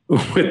great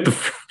with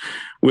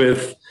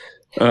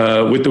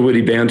the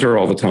witty banter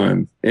all the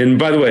time. And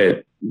by the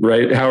way,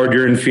 right, Howard,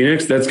 you're in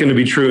Phoenix. That's going to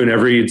be true in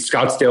every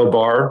Scottsdale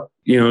bar,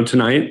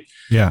 tonight.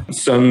 Yeah.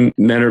 Some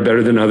men are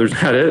better than others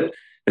at it.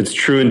 It's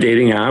true in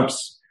dating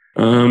apps.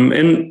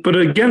 But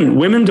again,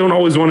 women don't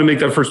always want to make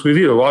that first move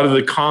either. A lot of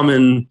the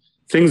common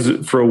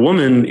things for a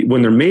woman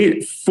when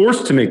they're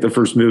forced to make the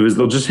first move is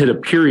they'll just hit a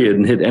period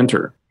and hit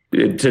enter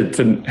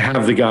to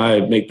have the guy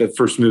make the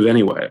first move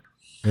anyway.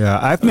 Yeah,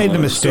 I've made the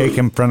mistake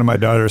in front of my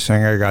daughter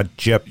saying I got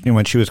gypped.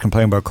 When she was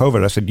complaining about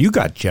COVID, I said, you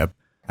got gypped.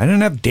 I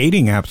didn't have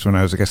dating apps when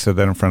I was, like I said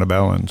that in front of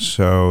Ellen,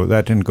 so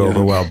that didn't go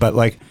over well. But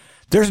like,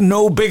 there's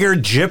no bigger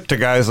gyp to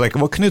guys like,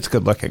 well, Knut's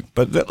good looking.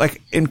 But like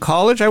in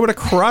college, I would have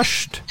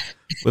crushed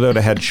without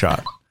a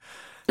headshot.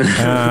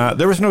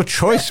 There was no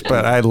choice,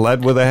 but I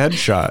led with a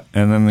headshot.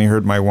 And then they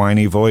heard my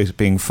whiny voice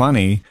being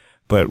funny,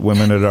 but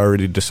women had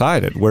already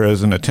decided.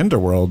 Whereas in a Tinder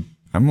world,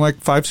 I'm like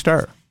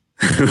 5-star.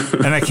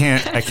 And I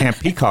can't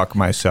peacock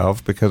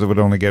myself because it would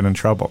only get in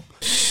trouble.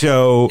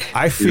 So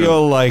I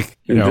feel like,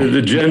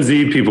 the Gen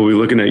Z people will be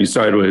looking at you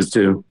sideways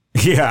too.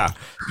 Yeah.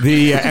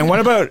 And what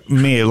about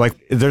me? Like,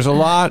 there's a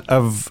lot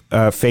of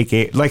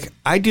fake. Like,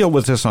 I deal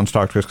with this on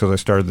StockTwits because I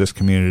started this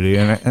community,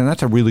 and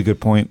that's a really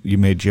good point you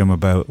made, Jim,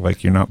 about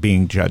like you're not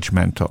being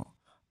judgmental.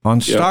 On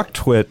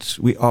StockTwits,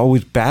 we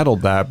always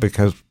battled that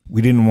because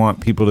we didn't want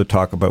people to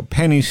talk about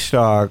penny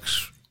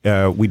stocks.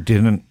 We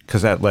didn't,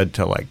 because that led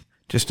to like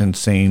just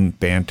insane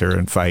banter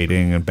and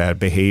fighting and bad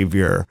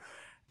behavior.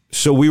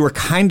 So we were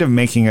kind of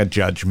making a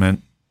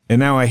judgment. And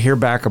now I hear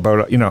back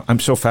about, I'm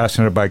so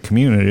fascinated by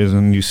communities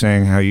and you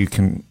saying how you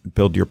can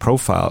build your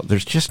profile.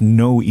 There's just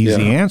no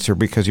easy answer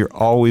because you're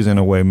always in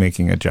a way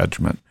making a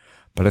judgment.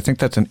 But I think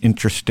that's an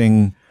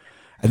interesting,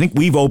 I think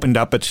we've opened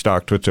up at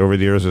StockTwits over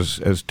the years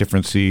as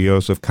different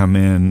CEOs have come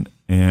in,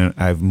 and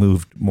I've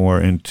moved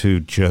more into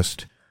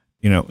just,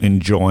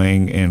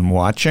 enjoying and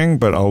watching,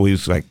 but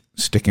always like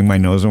sticking my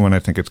nose in when I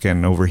think it's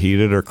getting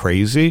overheated or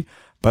crazy.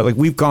 But like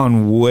we've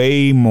gone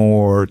way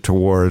more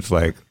towards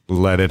like,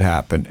 let it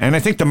happen. And I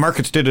think the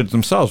markets did it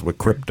themselves with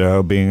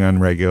crypto being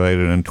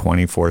unregulated and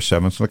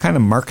 24/7. So the kind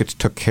of markets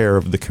took care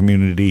of the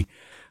community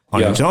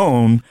on its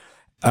own.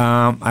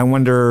 I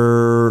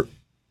wonder,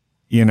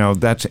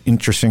 that's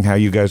interesting how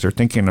you guys are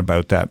thinking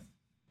about that.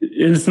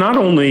 It's not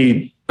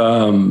only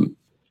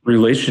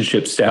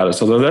relationship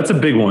status, although that's a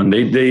big one.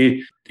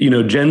 They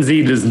Gen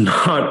Z does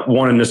not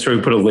want to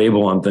necessarily put a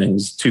label on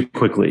things too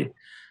quickly.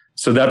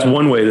 So that's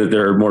one way that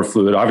they're more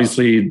fluid.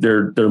 Obviously,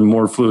 they're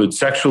more fluid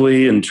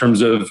sexually in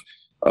terms of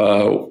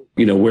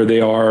where they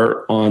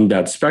are on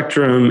that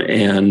spectrum,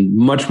 and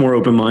much more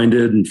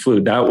open-minded and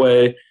fluid that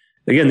way.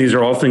 Again, these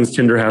are all things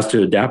Tinder has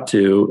to adapt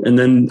to, and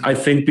then I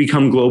think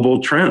become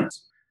global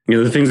trends.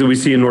 The things that we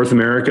see in North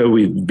America,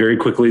 we very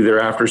quickly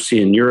thereafter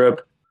see in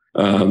Europe,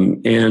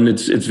 and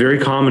it's very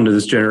common to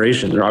this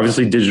generation. They're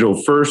obviously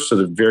digital first, so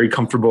they're very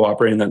comfortable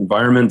operating in that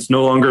environment. It's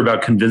no longer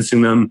about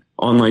convincing them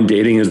online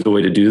dating is the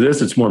way to do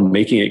this. It's more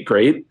making it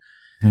great.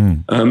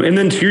 And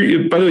then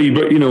by the way,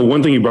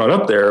 one thing you brought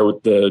up there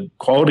with the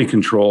quality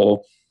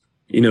control,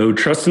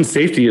 trust and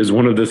safety is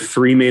one of the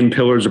 3 main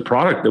pillars of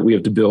product that we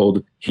have to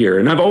build here.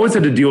 And I've always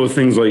had to deal with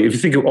things like, if you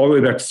think all the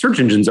way back to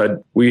search engines,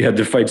 we had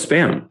to fight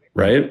spam,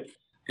 right?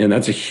 And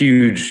that's a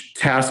huge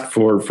task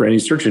for any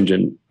search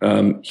engine.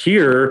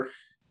 Here,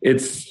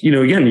 it's,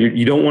 again,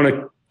 you don't want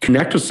to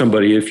connect with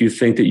somebody if you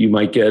think that you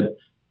might get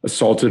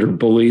assaulted or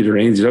bullied or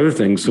any of these other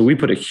things. So we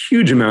put a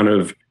huge amount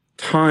of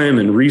time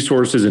and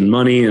resources and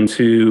money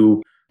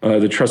into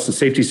the trust and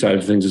safety side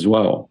of things as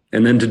well.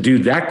 And then to do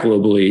that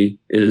globally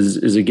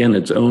is again,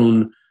 its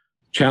own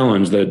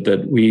challenge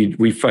that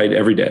we fight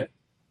every day.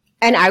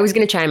 And I was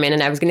going to chime in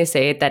and I was going to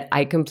say that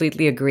I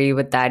completely agree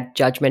with that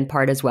judgment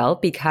part as well,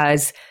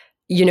 because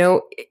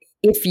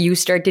if you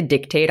start to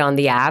dictate on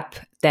the app,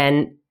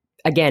 then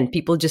again,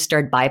 people just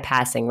start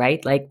bypassing,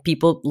 right? Like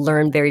people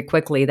learn very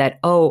quickly that,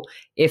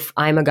 if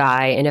I'm a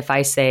guy and if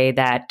I say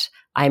that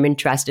I'm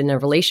interested in a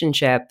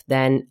relationship,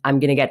 then I'm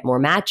going to get more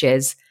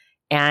matches.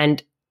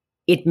 And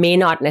it may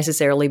not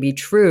necessarily be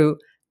true,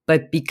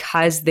 but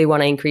because they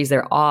want to increase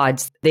their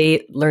odds,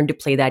 they learn to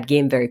play that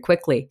game very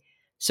quickly.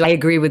 So I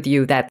agree with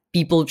you that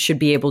people should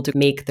be able to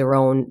make their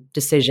own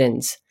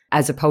decisions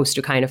as opposed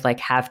to kind of like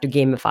have to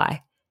gamify.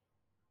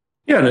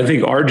 Yeah, and I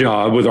think our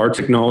job with our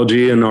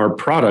technology and our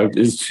product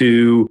is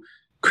to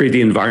create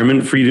the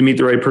environment for you to meet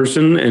the right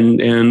person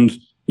and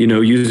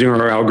using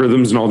our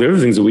algorithms and all the other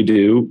things that we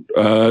do,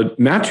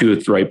 match you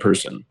with the right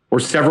person or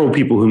several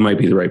people who might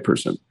be the right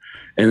person,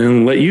 and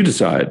then let you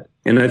decide.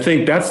 And I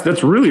think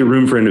that's really a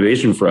room for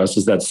innovation for us,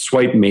 is that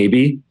swipe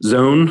maybe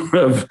zone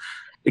of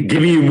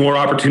giving you more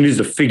opportunities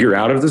to figure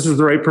out if this is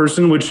the right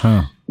person, which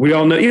we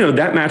all know,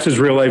 that matches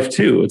real life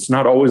too. It's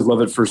not always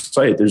love at first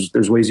sight.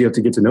 There's ways you have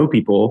to get to know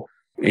people.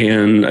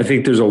 And I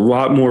think there's a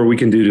lot more we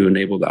can do to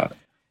enable that.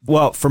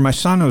 Well, for my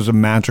son, it was a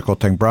magical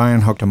thing.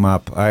 Brian hooked him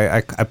up.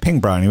 I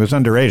pinged Brian. He was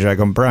underage. I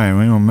go,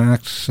 Brian,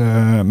 Max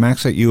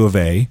at U of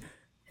A.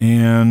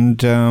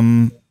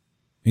 And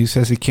he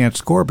says he can't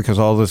score because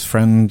all his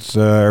friends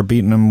are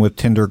beating him with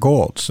Tinder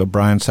Gold. So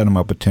Brian set him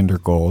up with Tinder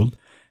Gold.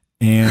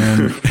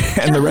 And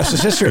and the rest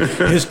is history.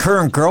 His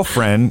current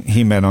girlfriend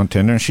he met on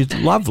Tinder, and she's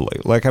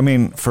lovely. Like,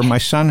 for my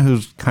son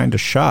who's kind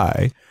of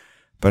shy,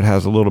 but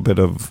has a little bit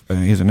of,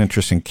 he's an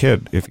interesting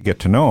kid if you get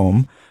to know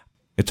him.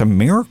 It's a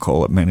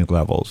miracle at many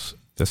levels,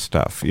 this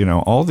stuff.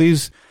 All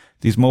these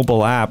mobile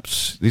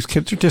apps, these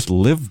kids are just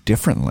live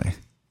differently.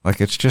 Like,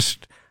 it's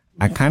just,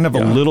 I'm kind of a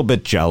little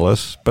bit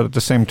jealous, but at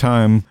the same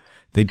time,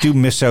 they do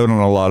miss out on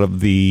a lot of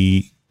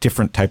the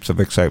different types of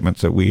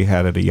excitements that we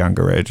had at a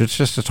younger age. It's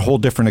just a whole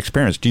different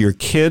experience. Do your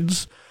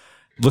kids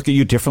look at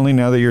you differently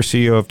now that you're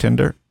CEO of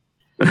Tinder?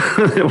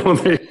 Well,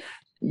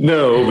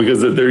 no,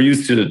 because they're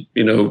used to,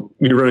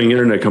 me running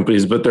internet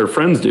companies, but their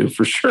friends do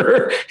for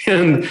sure.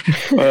 And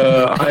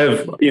I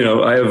have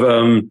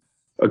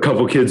a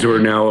couple kids who are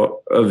now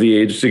of the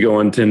age to go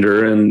on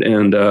Tinder,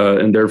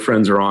 and their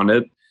friends are on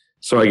it.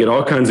 So I get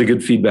all kinds of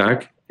good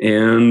feedback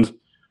and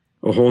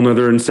a whole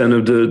nother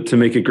incentive to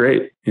make it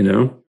great,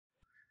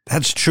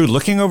 That's true.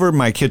 Looking over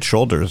my kid's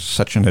shoulders is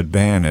such an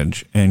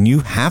advantage, and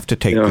you have to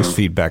take this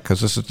feedback because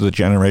this is the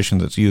generation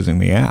that's using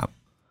the app.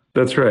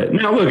 That's right.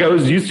 Now, look, I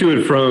was used to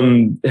it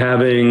from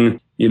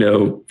having,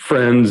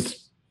 friends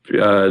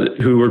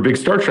who were big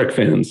Star Trek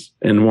fans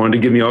and wanted to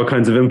give me all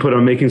kinds of input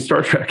on making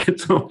Star Trek.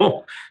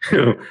 So,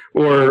 you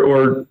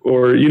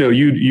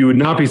would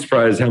not be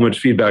surprised how much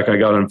feedback I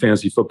got on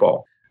fantasy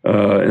football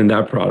in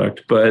that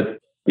product. But,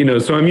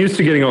 so I'm used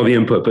to getting all the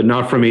input, but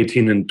not from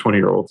 18 and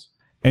 20-year-olds.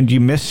 And do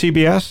you miss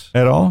CBS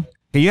at all?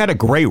 You had a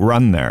great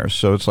run there.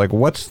 So it's like,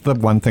 what's the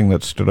one thing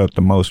that stood out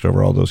the most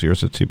over all those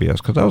years at CBS?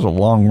 Because that was a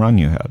long run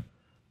you had.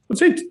 I'd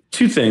say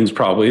two things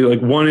probably.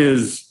 Like one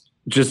is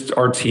just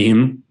our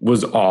team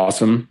was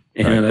awesome.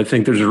 And I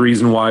think there's a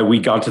reason why we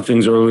got to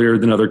things earlier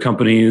than other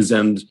companies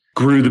and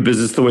grew the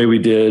business the way we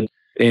did.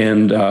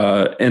 And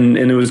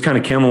it was kind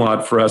of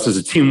Camelot for us as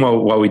a team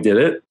while we did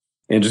it,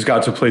 and just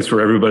got to a place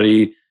where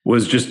everybody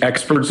was just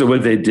experts at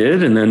what they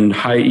did, and then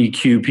high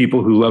EQ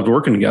people who loved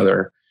working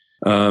together.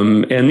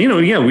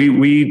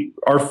 We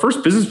our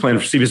first business plan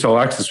for CBS All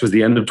Access was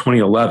the end of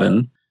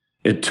 2011.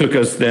 It took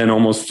us then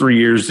almost 3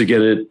 years to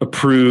get it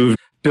approved,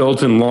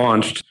 built, and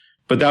launched.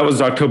 But that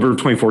was October of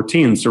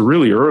 2014, so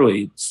really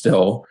early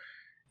still.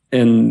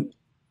 And,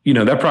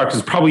 that product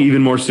is probably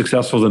even more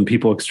successful than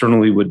people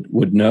externally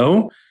would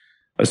know,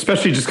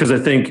 especially just because I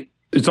think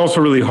it's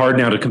also really hard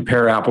now to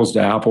compare apples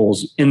to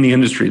apples in the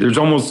industry. There's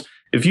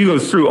if you go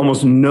through,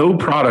 almost no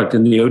product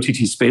in the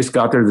OTT space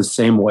got there the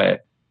same way.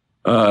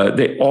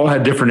 They all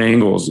had different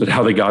angles at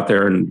how they got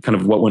there and kind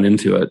of what went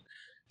into it.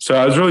 So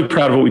I was really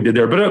proud of what we did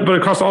there. But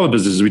across all the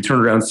businesses, we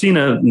turned around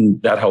CNET,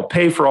 and that helped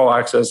pay for All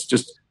Access,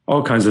 just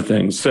all kinds of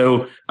things.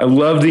 So I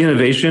love the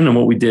innovation and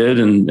what we did.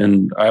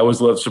 And I always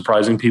love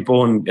surprising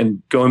people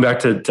and going back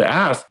to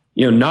Ask,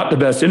 not the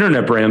best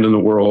internet brand in the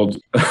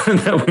world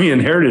that we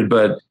inherited,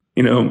 but,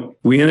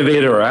 we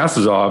innovated our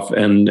asses off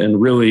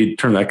and really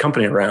turned that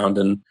company around.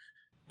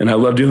 And I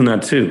love doing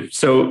that too.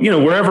 So,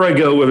 wherever I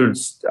go, whether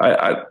it's,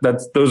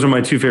 those are my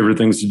two favorite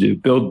things to do,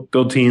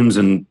 build teams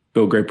and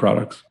build great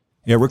products.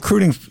 Yeah,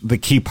 recruiting's the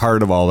key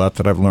part of all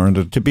that I've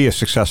learned. To be a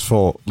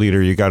successful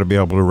leader, you got to be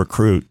able to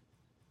recruit.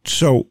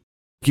 So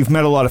you've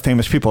met a lot of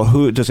famous people.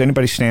 Who does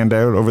anybody stand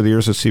out over the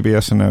years at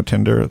CBS and now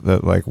Tinder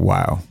that like,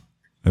 wow,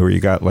 where you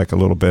got like a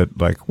little bit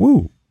like,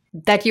 woo?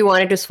 That you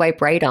wanted to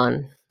swipe right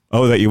on.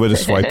 Oh, that you would have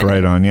swiped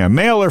right on. Yeah.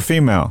 Male or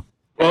female?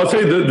 Well, I'll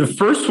tell you the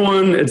first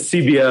one at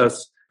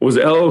CBS was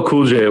LL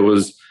Cool J.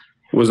 Was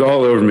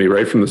all over me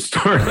right from the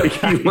start. Like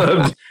he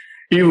loved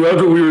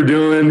what we were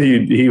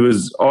doing. He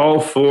was all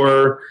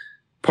for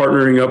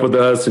partnering up with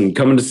us and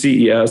coming to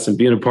CES and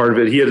being a part of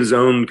it. He had his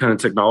own kind of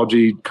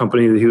technology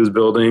company that he was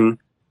building.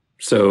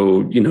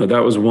 So,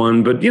 that was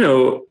one. But,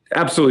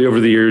 absolutely over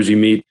the years, you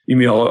meet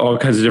all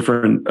kinds of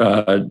different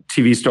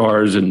TV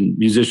stars and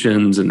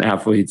musicians and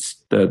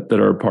athletes that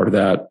are a part of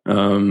that.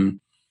 And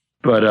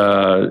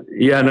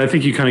I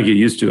think you kind of get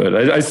used to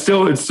it. It's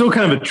still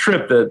kind of a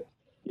trip that,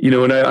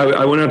 when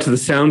I went out to the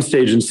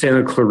soundstage in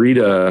Santa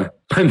Clarita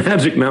by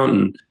Magic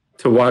Mountain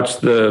to watch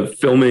the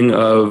filming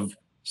of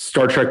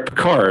Star Trek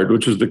Picard,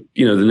 which was the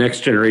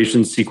next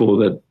generation sequel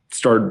that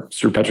starred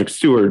Sir Patrick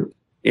Stewart.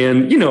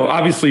 And,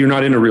 obviously you're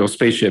not in a real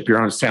spaceship. You're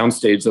on a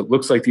soundstage that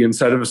looks like the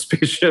inside of a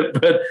spaceship.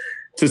 But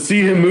to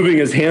see him moving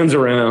his hands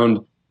around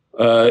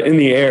in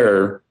the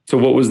air to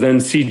what was then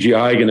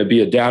CGI going to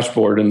be a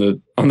dashboard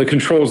on the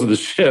controls of the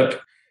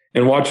ship,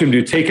 and watch him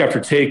do take after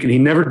take. And he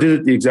never did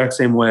it the exact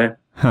same way.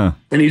 Huh.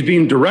 And he's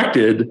being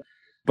directed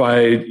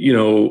by,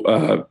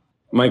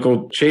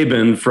 Michael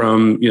Chabon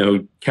from,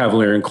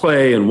 Cavalier and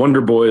Clay and Wonder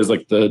Boy is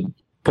like the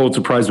Pulitzer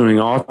Prize winning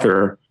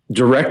author,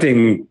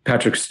 directing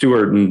Patrick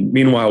Stewart. And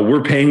meanwhile,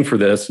 we're paying for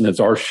this and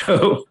it's our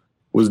show.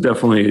 Was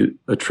definitely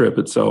a trip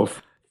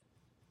itself.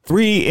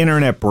 3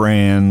 internet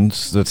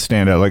brands that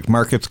stand out, like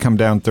markets come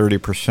down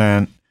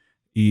 30%.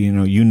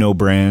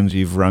 Brands,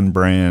 you've run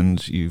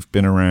brands, you've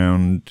been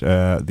around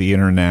the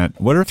internet.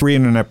 What are 3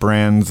 internet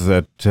brands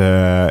that,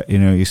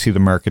 you see the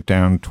market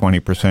down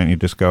 20%, you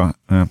just go,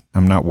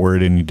 I'm not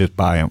worried, and you just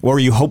buy them? Or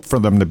you hope for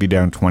them to be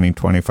down 20,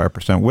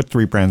 25%. What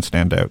 3 brands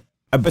stand out?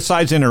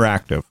 Besides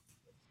Interactive.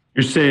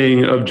 You're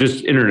saying of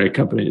just internet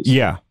companies?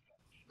 Yeah.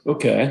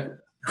 Okay.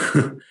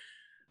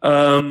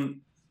 Well,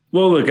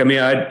 look,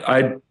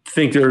 I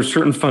think there are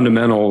certain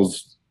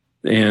fundamentals,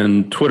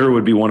 and Twitter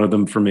would be one of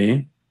them for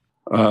me.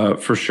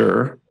 For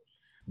sure.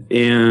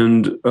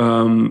 And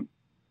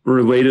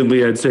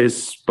relatedly, I'd say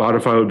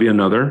Spotify would be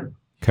another.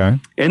 Okay.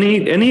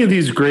 Any of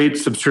these great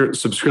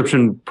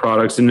subscription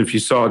products, and if you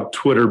saw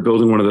Twitter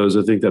building one of those,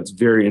 I think that's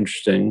very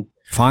interesting.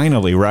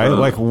 Finally, right?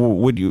 Like,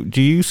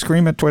 do you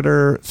scream at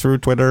Twitter through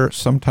Twitter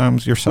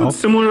sometimes yourself?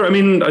 Similar. I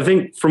mean, I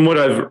think from what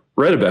I've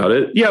read about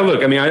it, yeah,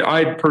 look, I mean,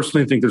 I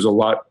personally think there's a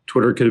lot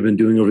Twitter could have been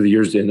doing over the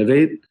years to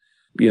innovate,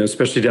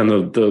 especially down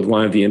the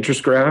line of the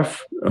interest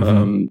graph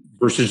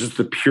versus just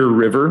the pure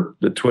river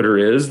that Twitter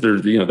is.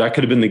 That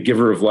could have been the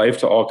giver of life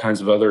to all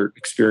kinds of other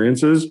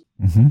experiences.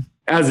 Mm-hmm.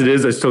 As it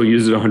is, I still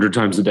use it 100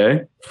 times a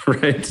day,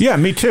 right? Yeah,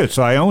 me too.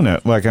 So I own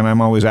it. And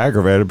I'm always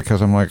aggravated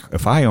because I'm like,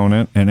 if I own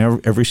it and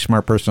every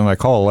smart person I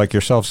call, like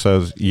yourself,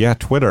 says, yeah,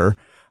 Twitter,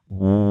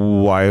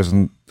 why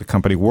isn't the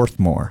company worth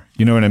more?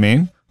 You know what I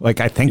mean? I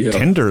think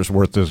Tinder's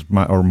worth as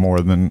much or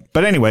more than.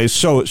 But anyways,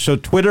 so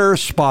Twitter,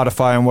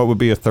 Spotify, and what would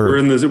be a third?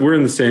 We're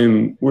in the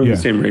same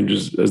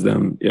range as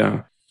them.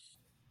 Yeah.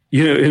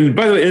 And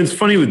by the way, it's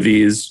funny with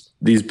these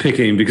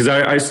picking, because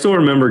I still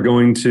remember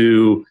going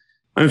to.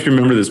 I don't know if you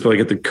remember this, but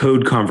at the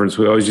Code conference,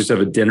 we always used to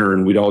have a dinner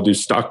and we'd all do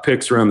stock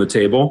picks around the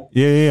table.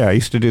 Yeah. I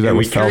used to do that. And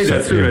we carried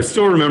that through. I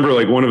still remember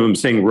one of them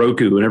saying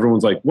Roku, and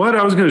everyone's like, "What?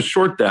 I was going to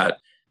short that."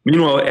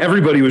 Meanwhile,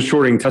 everybody was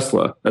shorting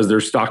Tesla as their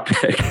stock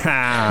pick.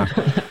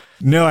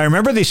 No, I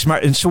remember these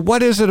smart. And so,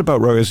 what is it about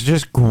Roku? Is it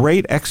just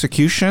great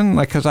execution?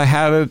 Because I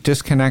had it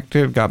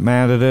disconnected, got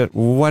mad at it.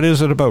 What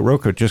is it about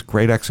Roku? Just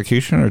great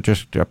execution, or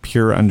just a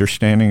pure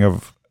understanding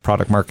of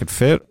product market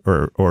fit,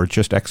 or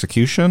just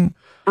execution?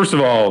 First of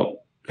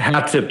all,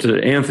 hat tip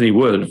to Anthony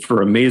Wood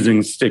for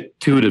amazing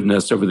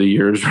stick-to-itiveness over the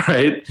years,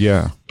 right?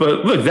 Yeah.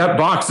 But look, that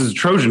box is a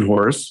Trojan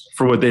horse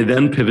for what they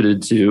then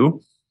pivoted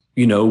to,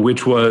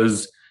 which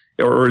was,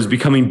 or is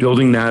becoming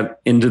building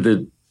that into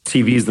the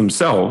TVs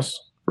themselves,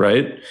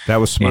 right? That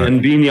was smart.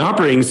 And being the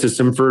operating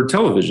system for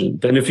television.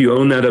 Then if you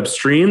own that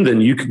upstream,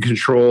 then you can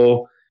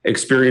control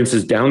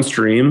experiences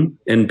downstream.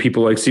 And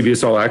people like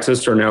CBS All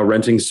Access are now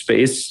renting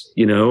space,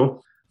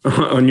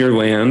 on your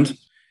land.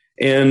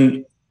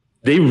 And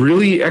they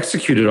really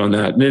executed on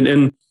that.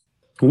 And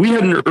we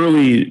had an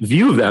early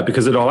view of that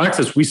because at All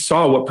Access, we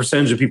saw what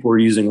percentage of people were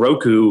using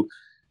Roku,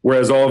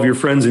 whereas all of your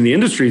friends in the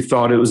industry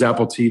thought it was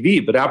Apple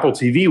TV. But Apple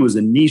TV was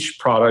a niche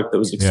product that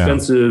was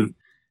expensive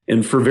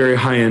and for very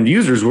high-end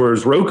users,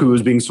 whereas Roku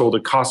was being sold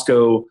at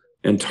Costco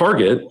and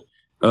Target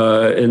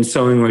and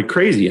selling like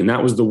crazy. And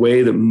that was the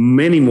way that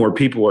many more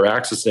people were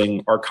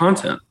accessing our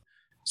content.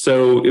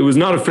 So it was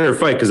not a fair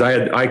fight because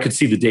I could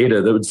see the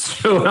data that would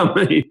show how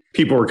many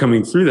people were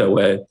coming through that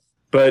way.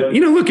 But,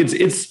 look,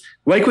 it's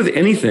like with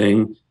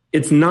anything,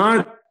 it's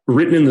not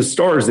written in the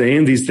stars that any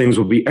of these things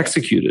will be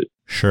executed.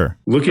 Sure.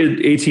 Look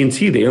at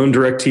AT&T. They own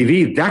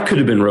DirecTV. That could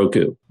have been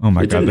Roku. Oh,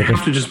 my God. It didn't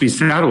have to just be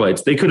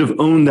satellites. They could have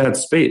owned that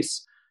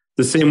space.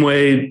 The same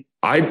way,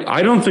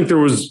 I don't think there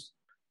was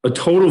a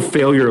total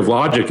failure of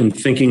logic in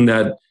thinking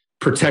that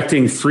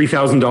protecting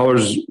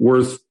 $3,000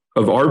 worth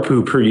of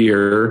ARPU per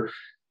year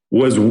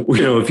was,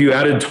 if you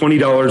added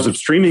 $20 of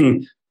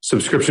streaming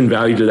subscription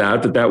value to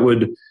that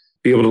would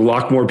be able to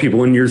lock more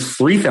people in your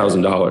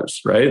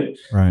 $3,000, right?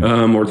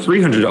 Or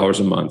 $300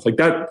 a month. Like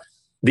that,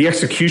 the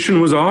execution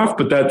was off,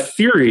 but that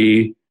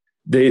theory,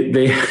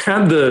 they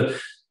had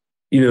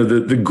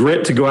the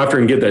grit to go after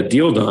and get that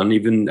deal done,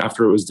 even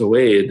after it was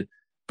delayed.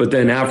 But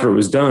then after it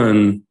was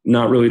done,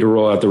 not really to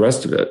roll out the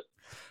rest of it.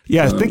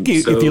 Yeah, I think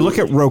if you look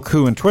at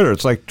Roku and Twitter,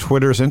 it's like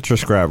Twitter's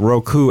interest graph.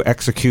 Roku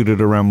executed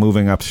around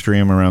moving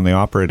upstream around the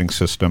operating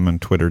system,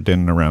 and Twitter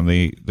didn't around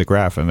the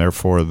graph, and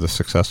therefore the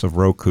success of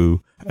Roku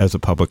as a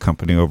public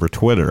company over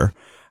Twitter,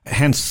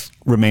 hence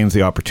remains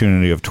the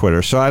opportunity of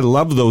Twitter. So I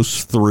love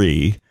those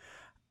three.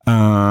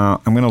 I'm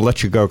going to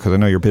let you go because I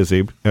know you're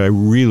busy. I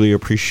really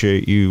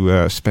appreciate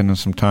you spending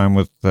some time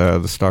with the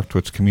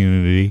StockTwits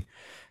community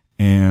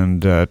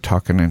and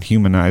talking and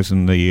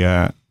humanizing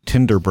the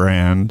Tinder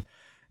brand.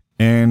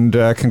 And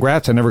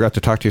congrats. I never got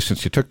to talk to you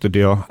since you took the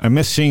deal. I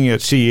miss seeing you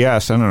at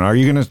CES. I don't know. Are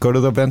you going to go to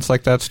the events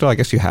like that still? I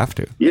guess you have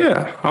to.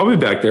 Yeah, I'll be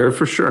back there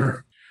for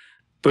sure.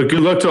 But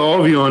good luck to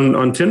all of you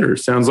on Tinder.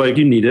 Sounds like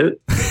you need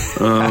it.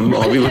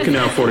 I'll be looking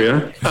out for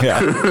you. Yeah.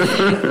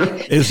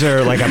 Is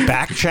there like a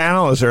back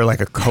channel? Is there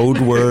like a code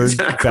word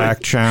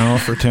back channel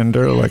for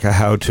Tinder? Like a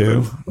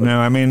how-to? No,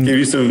 I mean... Give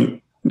you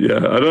some... Yeah,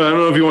 I don't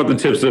know if you want the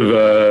tips of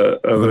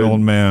an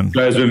old man.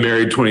 Guy's been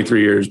married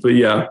 23 years. But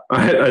yeah,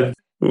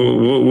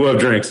 we'll have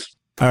drinks.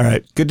 All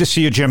right. Good to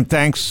see you, Jim.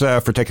 Thanks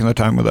for taking the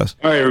time with us.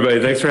 All right,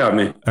 everybody. Thanks for having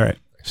me. All right.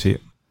 See you.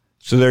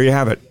 So there you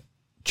have it.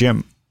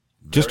 Jim,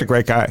 just a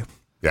great guy.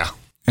 Yeah.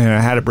 And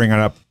I had to bring it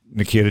up,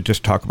 Nikita, to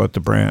just talk about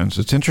the brands.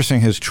 It's interesting,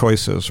 his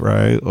choices,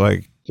 right?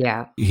 Like,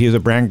 yeah, he's a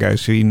brand guy,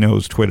 so he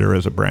knows Twitter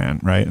as a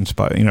brand, right? And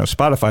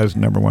Spotify is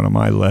number one on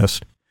my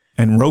list.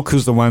 And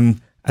Roku's the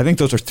one, I think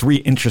those are three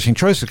interesting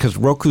choices because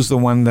Roku's the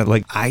one that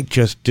like I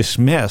just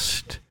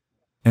dismissed.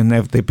 And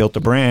they built a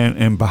brand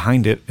and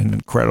behind it an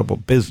incredible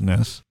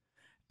business.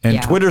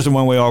 And Twitter's the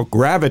one we all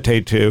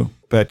gravitate to,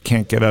 but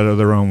can't get out of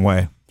their own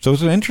way. So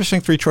it's an interesting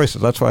three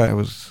choices. That's why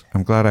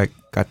I'm glad I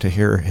got to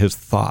hear his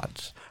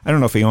thoughts. I don't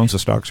know if he owns the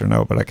stocks or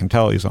no, but I can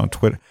tell he's on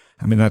Twitter.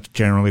 I mean, that's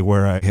generally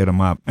where I hit him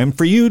up. And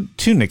for you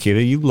too,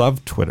 Nikita, you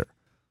love Twitter.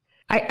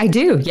 I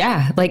do,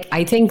 yeah. Like,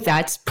 I think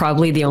that's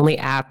probably the only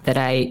app that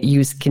I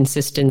use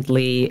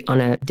consistently on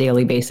a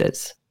daily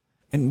basis.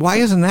 And why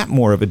isn't that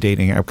more of a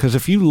dating app? Because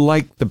if you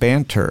like the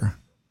banter,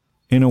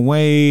 in a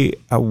way,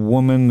 a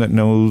woman that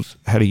knows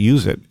how to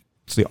use it,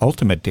 it's the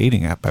ultimate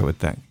dating app, I would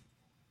think.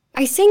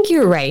 I think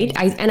you're right.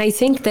 I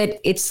think that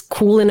it's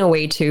cool in a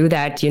way too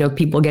that,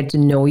 people get to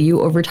know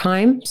you over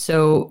time.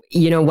 So,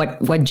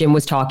 what Jim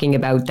was talking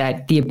about,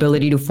 that the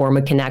ability to form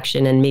a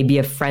connection and maybe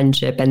a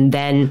friendship, and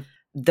then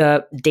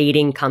the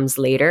dating comes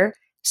later.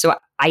 So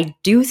I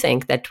do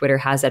think that Twitter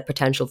has that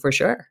potential for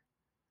sure.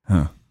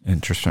 Huh.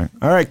 Interesting.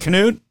 All right,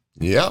 Knut.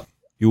 Yeah.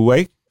 You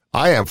awake?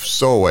 I am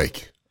so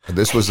awake.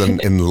 This was an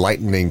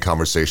enlightening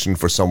conversation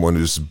for someone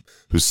who's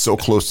so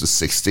close to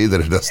 60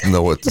 that he doesn't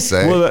know what to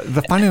say. Well,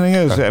 the funny thing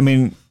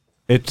is,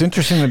 it's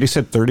interesting that he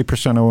said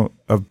 30%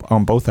 of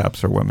on both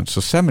apps are women.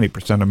 So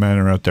 70% of men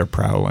are out there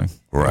prowling,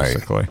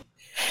 basically.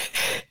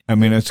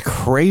 It's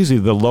crazy,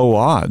 the low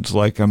odds.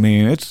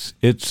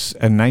 It's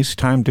a nice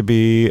time to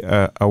be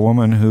a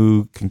woman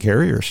who can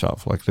carry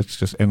herself. It's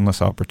just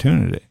endless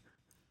opportunity.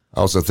 I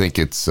also think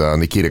it's,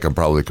 Nikita can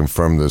probably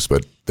confirm this,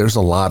 but there's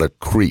a lot of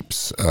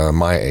creeps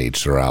my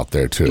age that are out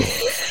there too.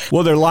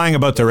 Well, they're lying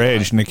about their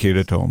age,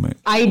 Nikita told me.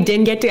 I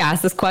didn't get to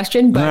ask this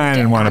question, but I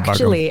didn't want to bug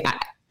him.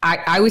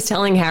 I was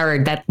telling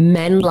Howard that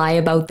men lie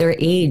about their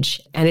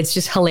age, and it's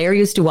just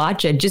hilarious to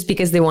watch it just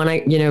because they want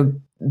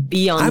to,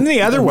 be on. I'm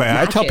the other way.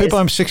 Matches. I tell people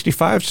I'm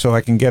 65 so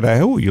I can get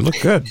you look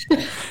good.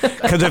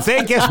 Because if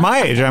they guess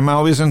my age, I'm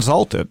always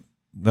insulted.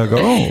 They'll go,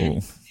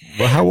 oh,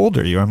 well, how old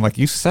are you? I'm like,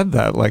 you said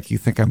that like you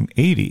think I'm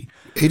 80.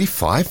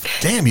 85?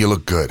 Damn, you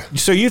look good.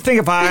 So you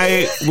think if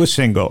I was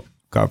single,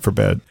 God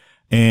forbid,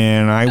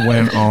 and I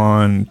went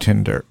on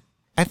Tinder,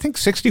 I think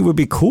 60 would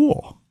be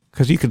cool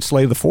because you could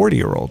slay the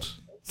 40-year-olds.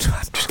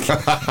 I'm just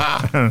kidding.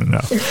 I don't know.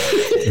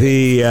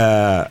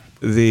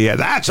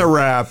 That's a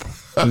wrap.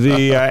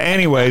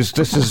 Anyways,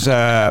 this is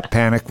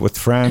Panic with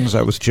Friends.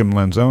 I was Jim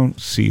Lanzone,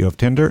 CEO of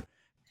Tinder,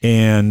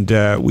 and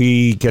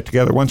we get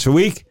together once a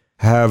week.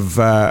 Have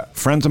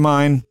friends of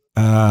mine.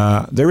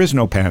 There is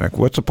no panic.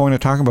 What's the point of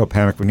talking about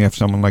panic when you have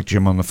someone like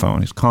Jim on the phone?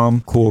 He's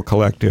calm, cool,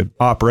 collected,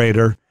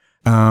 operator.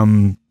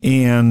 And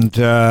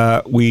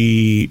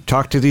we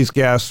talk to these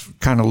guests,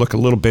 kind of look a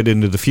little bit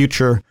into the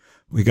future.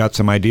 We got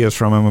some ideas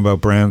from him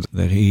about brands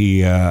that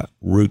he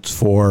roots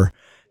for.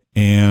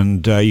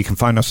 And you can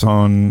find us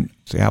on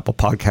the Apple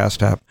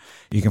Podcast app.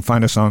 You can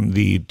find us on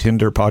the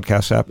Tinder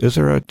Podcast app. Is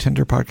there a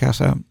Tinder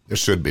Podcast app? There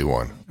should be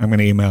one. I'm going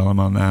to email him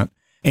on that.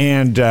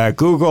 And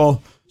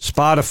Google,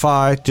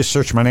 Spotify, just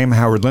search my name,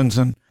 Howard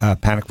Lindzen,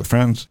 Panic with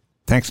Friends.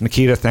 Thanks,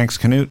 Nikita. Thanks,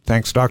 Knut.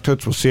 Thanks, Doc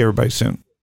Toots. We'll see everybody soon.